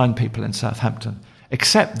easier to find people in Southampton,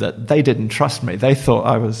 except that they didn't trust me. They thought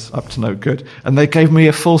I was up to no good, and they gave me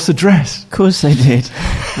a false address. Of course they did.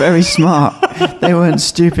 Very smart. They weren't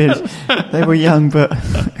stupid. They were young, but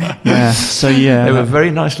they were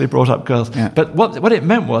very nicely brought up girls. Yeah. But what it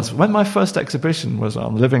meant was, when my first exhibition was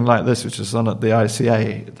on, Living Like This, which was on at the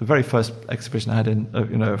ICA, the very first exhibition I had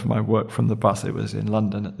of my work from the bus, it was in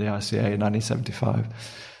London at the ICA in 1975.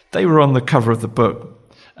 They were on the cover of the book.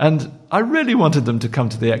 And I really wanted them to come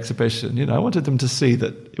to the exhibition. I wanted them to see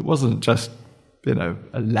that it wasn't just, a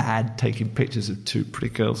lad taking pictures of 2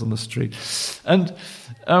 pretty girls on the street. And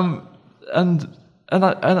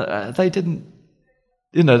they didn't,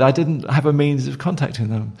 I didn't have a means of contacting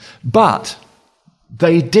them. But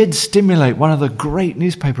they did stimulate one of the great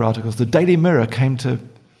newspaper articles. The Daily Mirror came to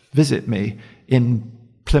visit me in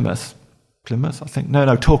Plymouth, I think.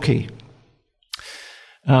 No, Torquay.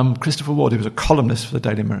 Christopher Ward, who was a columnist for the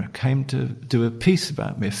Daily Mirror, came to do a piece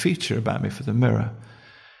about me, a feature about me for the Mirror.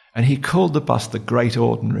 And he called the bus The Great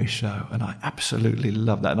Ordinary Show, and I absolutely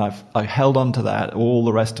loved that. And I held on to that all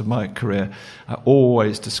the rest of my career. I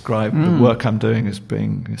always describe the work I'm doing as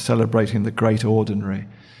being celebrating the great ordinary.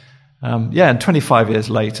 And 25 years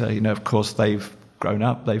later, of course, they've grown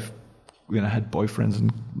up. They've had boyfriends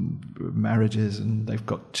and marriages, and they've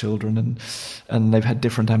got children, and they've had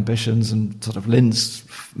different ambitions, and sort of Lynn's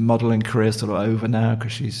modelling career is sort of over now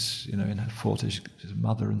because she's in her 40s, she's a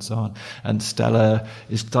mother and so on. And Stella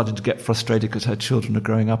is starting to get frustrated because her children are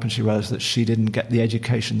growing up, and she realised that she didn't get the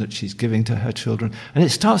education that she's giving to her children. And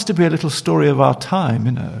it starts to be a little story of our time,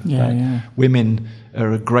 Women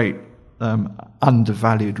are a great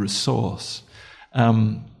undervalued resource.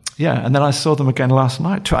 And then I saw them again last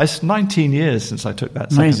night. It's 19 years since I took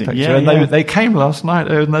that second picture. And they came last night,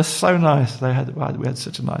 and they're so nice. We had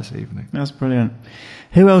such a nice evening. That's brilliant.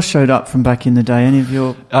 Who else showed up from back in the day? Any of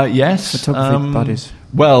your photography buddies?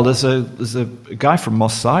 Well, there's a guy from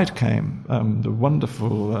Moss Side came. The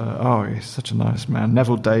wonderful, he's such a nice man,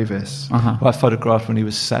 Neville Davis, who I photographed when he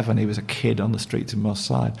was 7. He was a kid on the streets in Moss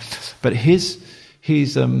Side. But he's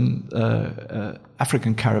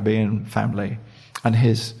African Caribbean family, and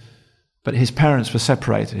his parents were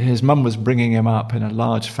separated. His mum was bringing him up in a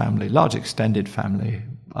large extended family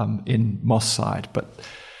in Moss Side. But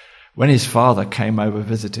when his father came over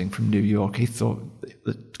visiting from New York, he thought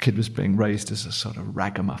the kid was being raised as a sort of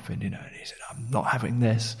ragamuffin, and he said, I'm not having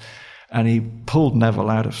this. And he pulled Neville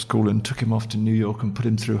out of school and took him off to New York and put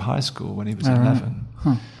him through high school when he was 11.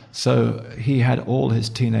 Huh. So he had all his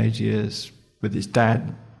teenage years with his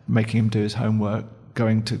dad making him do his homework,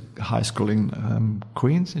 going to high school in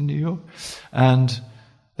Queens in New York. And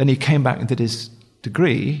then he came back and did his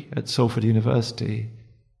degree at Salford University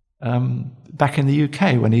back in the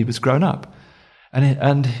UK when he was grown up.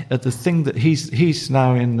 And the thing that he's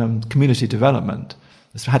now in community development,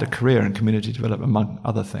 has had a career in community development among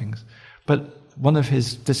other things. But one of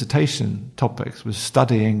his dissertation topics was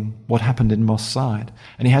studying what happened in Moss Side.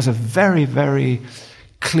 And he has a very, very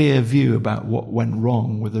clear view about what went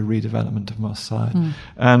wrong with the redevelopment of Moss Side.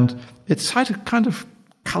 And it's kind of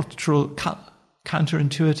cultural,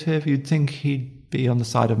 counterintuitive. You'd think he'd be on the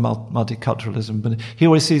side of multiculturalism, but he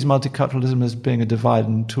always sees multiculturalism as being a divide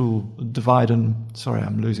and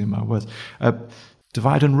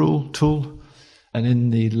rule tool, and in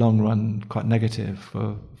the long run, quite negative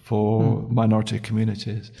for minority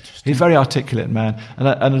communities. He's a very articulate man,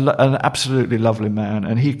 and an absolutely lovely man,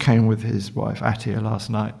 and he came with his wife Atia last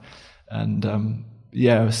night, and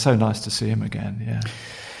it was so nice to see him again,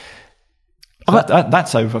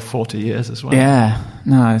 That's over 40 years as well. Yeah,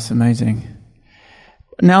 no, it's amazing.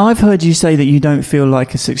 Now, I've heard you say that you don't feel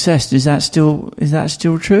like a success. Is that still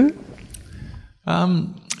true?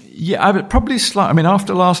 I would probably slightly. I mean,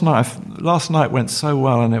 after last night went so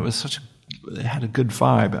well, and it had a good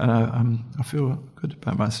vibe, and I feel good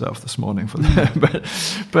about myself this morning for that.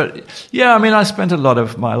 but yeah, I mean, I spent a lot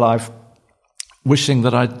of my life wishing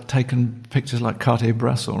that I'd taken pictures like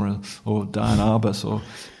Cartier-Bresson or Diane Arbus or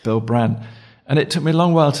Bill Brandt. And it took me a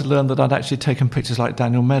long while to learn that I'd actually taken pictures like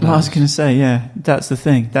Daniel Meadows. Well, I was going to say, yeah, that's the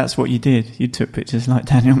thing. That's what you did. You took pictures like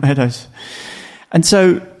Daniel Meadows. And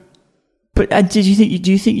so, do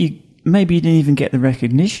you think you maybe you didn't even get the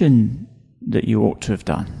recognition that you ought to have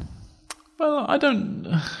done? Well, I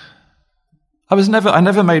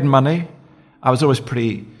never made money. I was always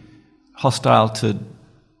pretty hostile to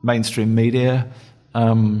mainstream media.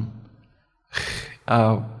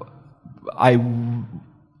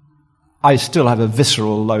 I still have a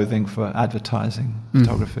visceral loathing for advertising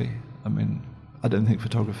photography. I mean, I don't think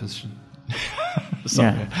photographers should.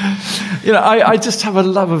 Sorry. Yeah. I just have a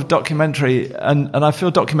love of documentary, and I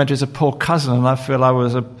feel documentary is a poor cousin, and I feel I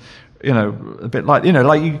was a bit like,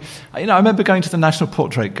 I remember going to the National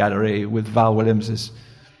Portrait Gallery with Val Williams's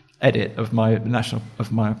edit of the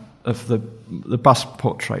bust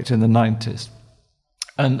portrait in the 90s.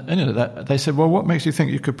 And they said, well, what makes you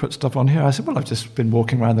think you could put stuff on here? I said, well, I've just been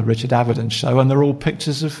walking around the Richard Avedon show, and they're all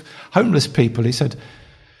pictures of homeless people. He said,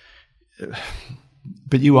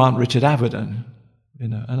 but you aren't Richard Avedon,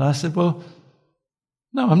 And I said, well,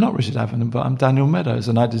 no, I'm not Richard Avedon, but I'm Daniel Meadows,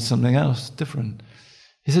 and I did something else different.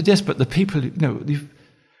 He said, yes, but the people,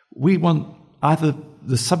 we want either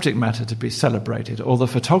the subject matter to be celebrated or the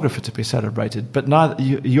photographer to be celebrated, but neither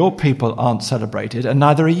your people aren't celebrated, and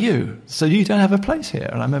neither are you. So you don't have a place here.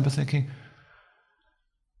 And I remember thinking,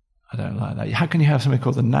 I don't like that. How can you have something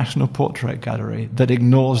called the National Portrait Gallery that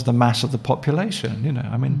ignores the mass of the population?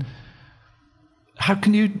 I mean, how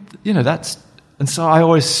can you? That's. And so I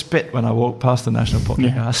always spit when I walk past the National Portrait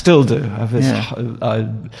Gallery. I still do. I have this.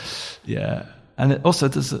 And it also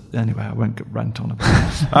does. Anyway, I won't rant on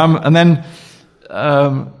about it. And then.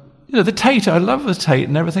 The Tate, I love the Tate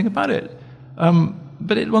and everything about it.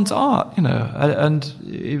 But it wants art, and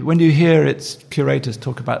when you hear its curators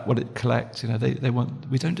talk about what it collects,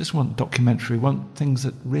 we don't just want documentary, we want things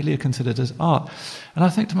that really are considered as art. And I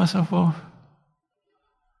think to myself, well,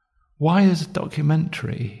 why is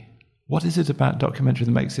documentary? What is it about documentary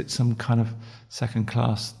that makes it some kind of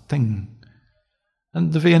second-class thing?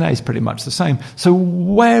 And the V&A is pretty much the same. So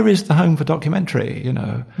where is the home for documentary,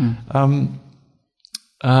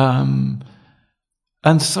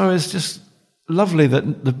 And so it's just lovely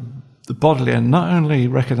that the Bodleian not only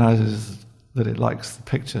recognises that it likes the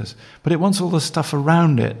pictures, but it wants all the stuff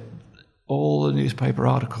around it, all the newspaper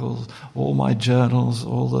articles, all my journals,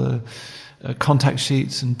 all the contact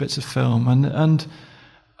sheets and bits of film, and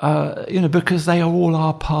because they all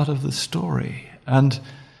are part of the story. And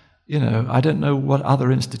I don't know what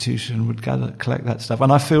other institution would collect that stuff.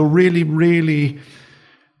 And I feel really, really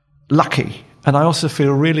lucky. And I also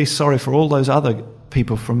feel really sorry for all those other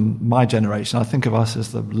people from my generation. I think of us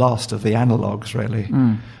as the last of the analogues, really,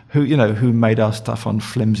 who made our stuff on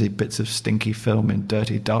flimsy bits of stinky film in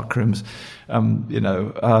dirty darkrooms,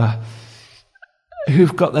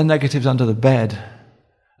 who've got their negatives under the bed.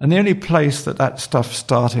 And the only place that stuff's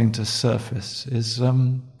starting to surface is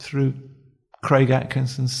through Craig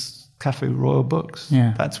Atkinson's Cafe Royal Books.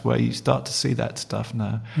 Yeah. That's where you start to see that stuff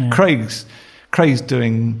now. Yeah. Craig's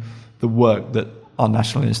doing the work that our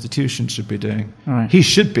national institution should be doing. Right. He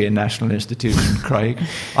should be a national institution, Craig.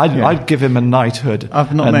 I'd give him a knighthood.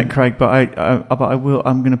 I've not met Craig, but I will.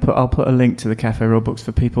 I'll put a link to the Cafe Royal Books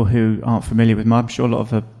for people who aren't familiar with them. I'm sure a lot of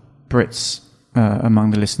the Brits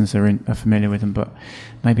among the listeners are familiar with them, but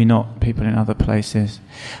maybe not people in other places.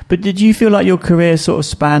 But did you feel like your career sort of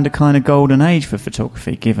spanned a kind of golden age for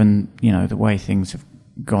photography, given the way things have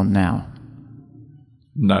gone now?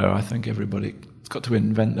 No, I think everybody's got to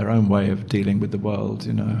invent their own way of dealing with the world,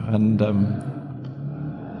 and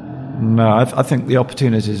no, I think the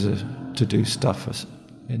opportunities to do stuff are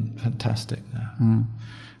fantastic now.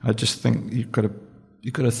 I just think you've got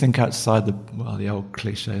to think outside the old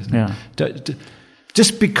cliches. Yeah.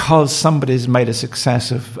 Just because somebody's made a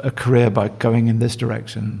success of a career by going in this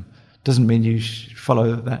direction doesn't mean you should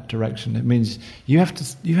follow that direction. It means you have to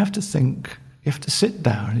think, you have to sit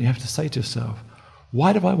down and you have to say to yourself,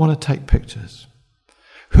 why do I want to take pictures?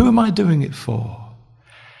 Who am I doing it for?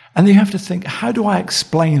 And you have to think, how do I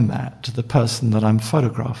explain that to the person that I'm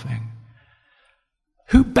photographing?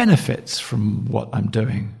 Who benefits from what I'm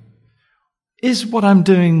doing? Is what I'm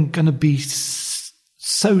doing going to be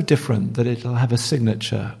so different that it'll have a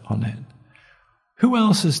signature on it? Who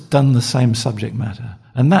else has done the same subject matter?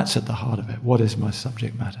 And that's at the heart of it. What is my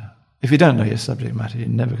subject matter? If you don't know your subject matter, you're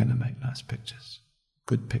never going to make nice pictures,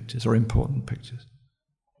 good pictures, or important pictures.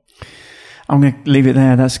 I'm going to leave it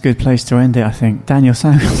there. That's a good place to end it, I think. Daniel,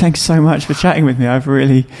 thanks so much for chatting with me. I've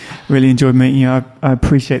really, really enjoyed meeting you. I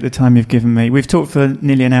appreciate the time you've given me. We've talked for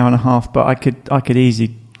nearly an hour and a half, but I could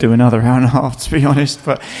easily do another hour and a half, to be honest.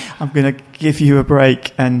 But I'm going to give you a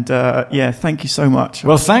break. And thank you so much.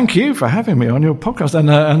 Well, thank you for having me on your podcast.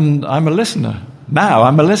 And I'm a listener. Now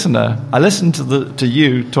I'm a listener. I listen to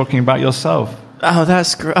you talking about yourself. Oh,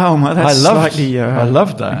 that's great. Oh, my, that's slightly I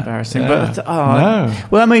love that. Embarrassing. Yeah. But No.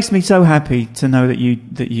 Well, that makes me so happy to know that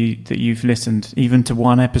you've listened even to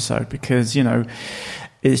one episode, because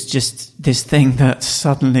it's just this thing that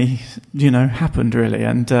suddenly happened, really.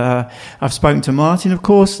 And I've spoken to Martin, of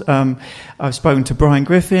course. I've spoken to Brian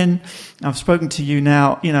Griffin. I've spoken to you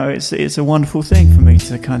now. It's a wonderful thing for me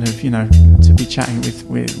to kind of to be chatting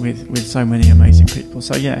with so many amazing people.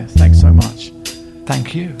 So yeah, thanks so much.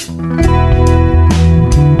 Thank you.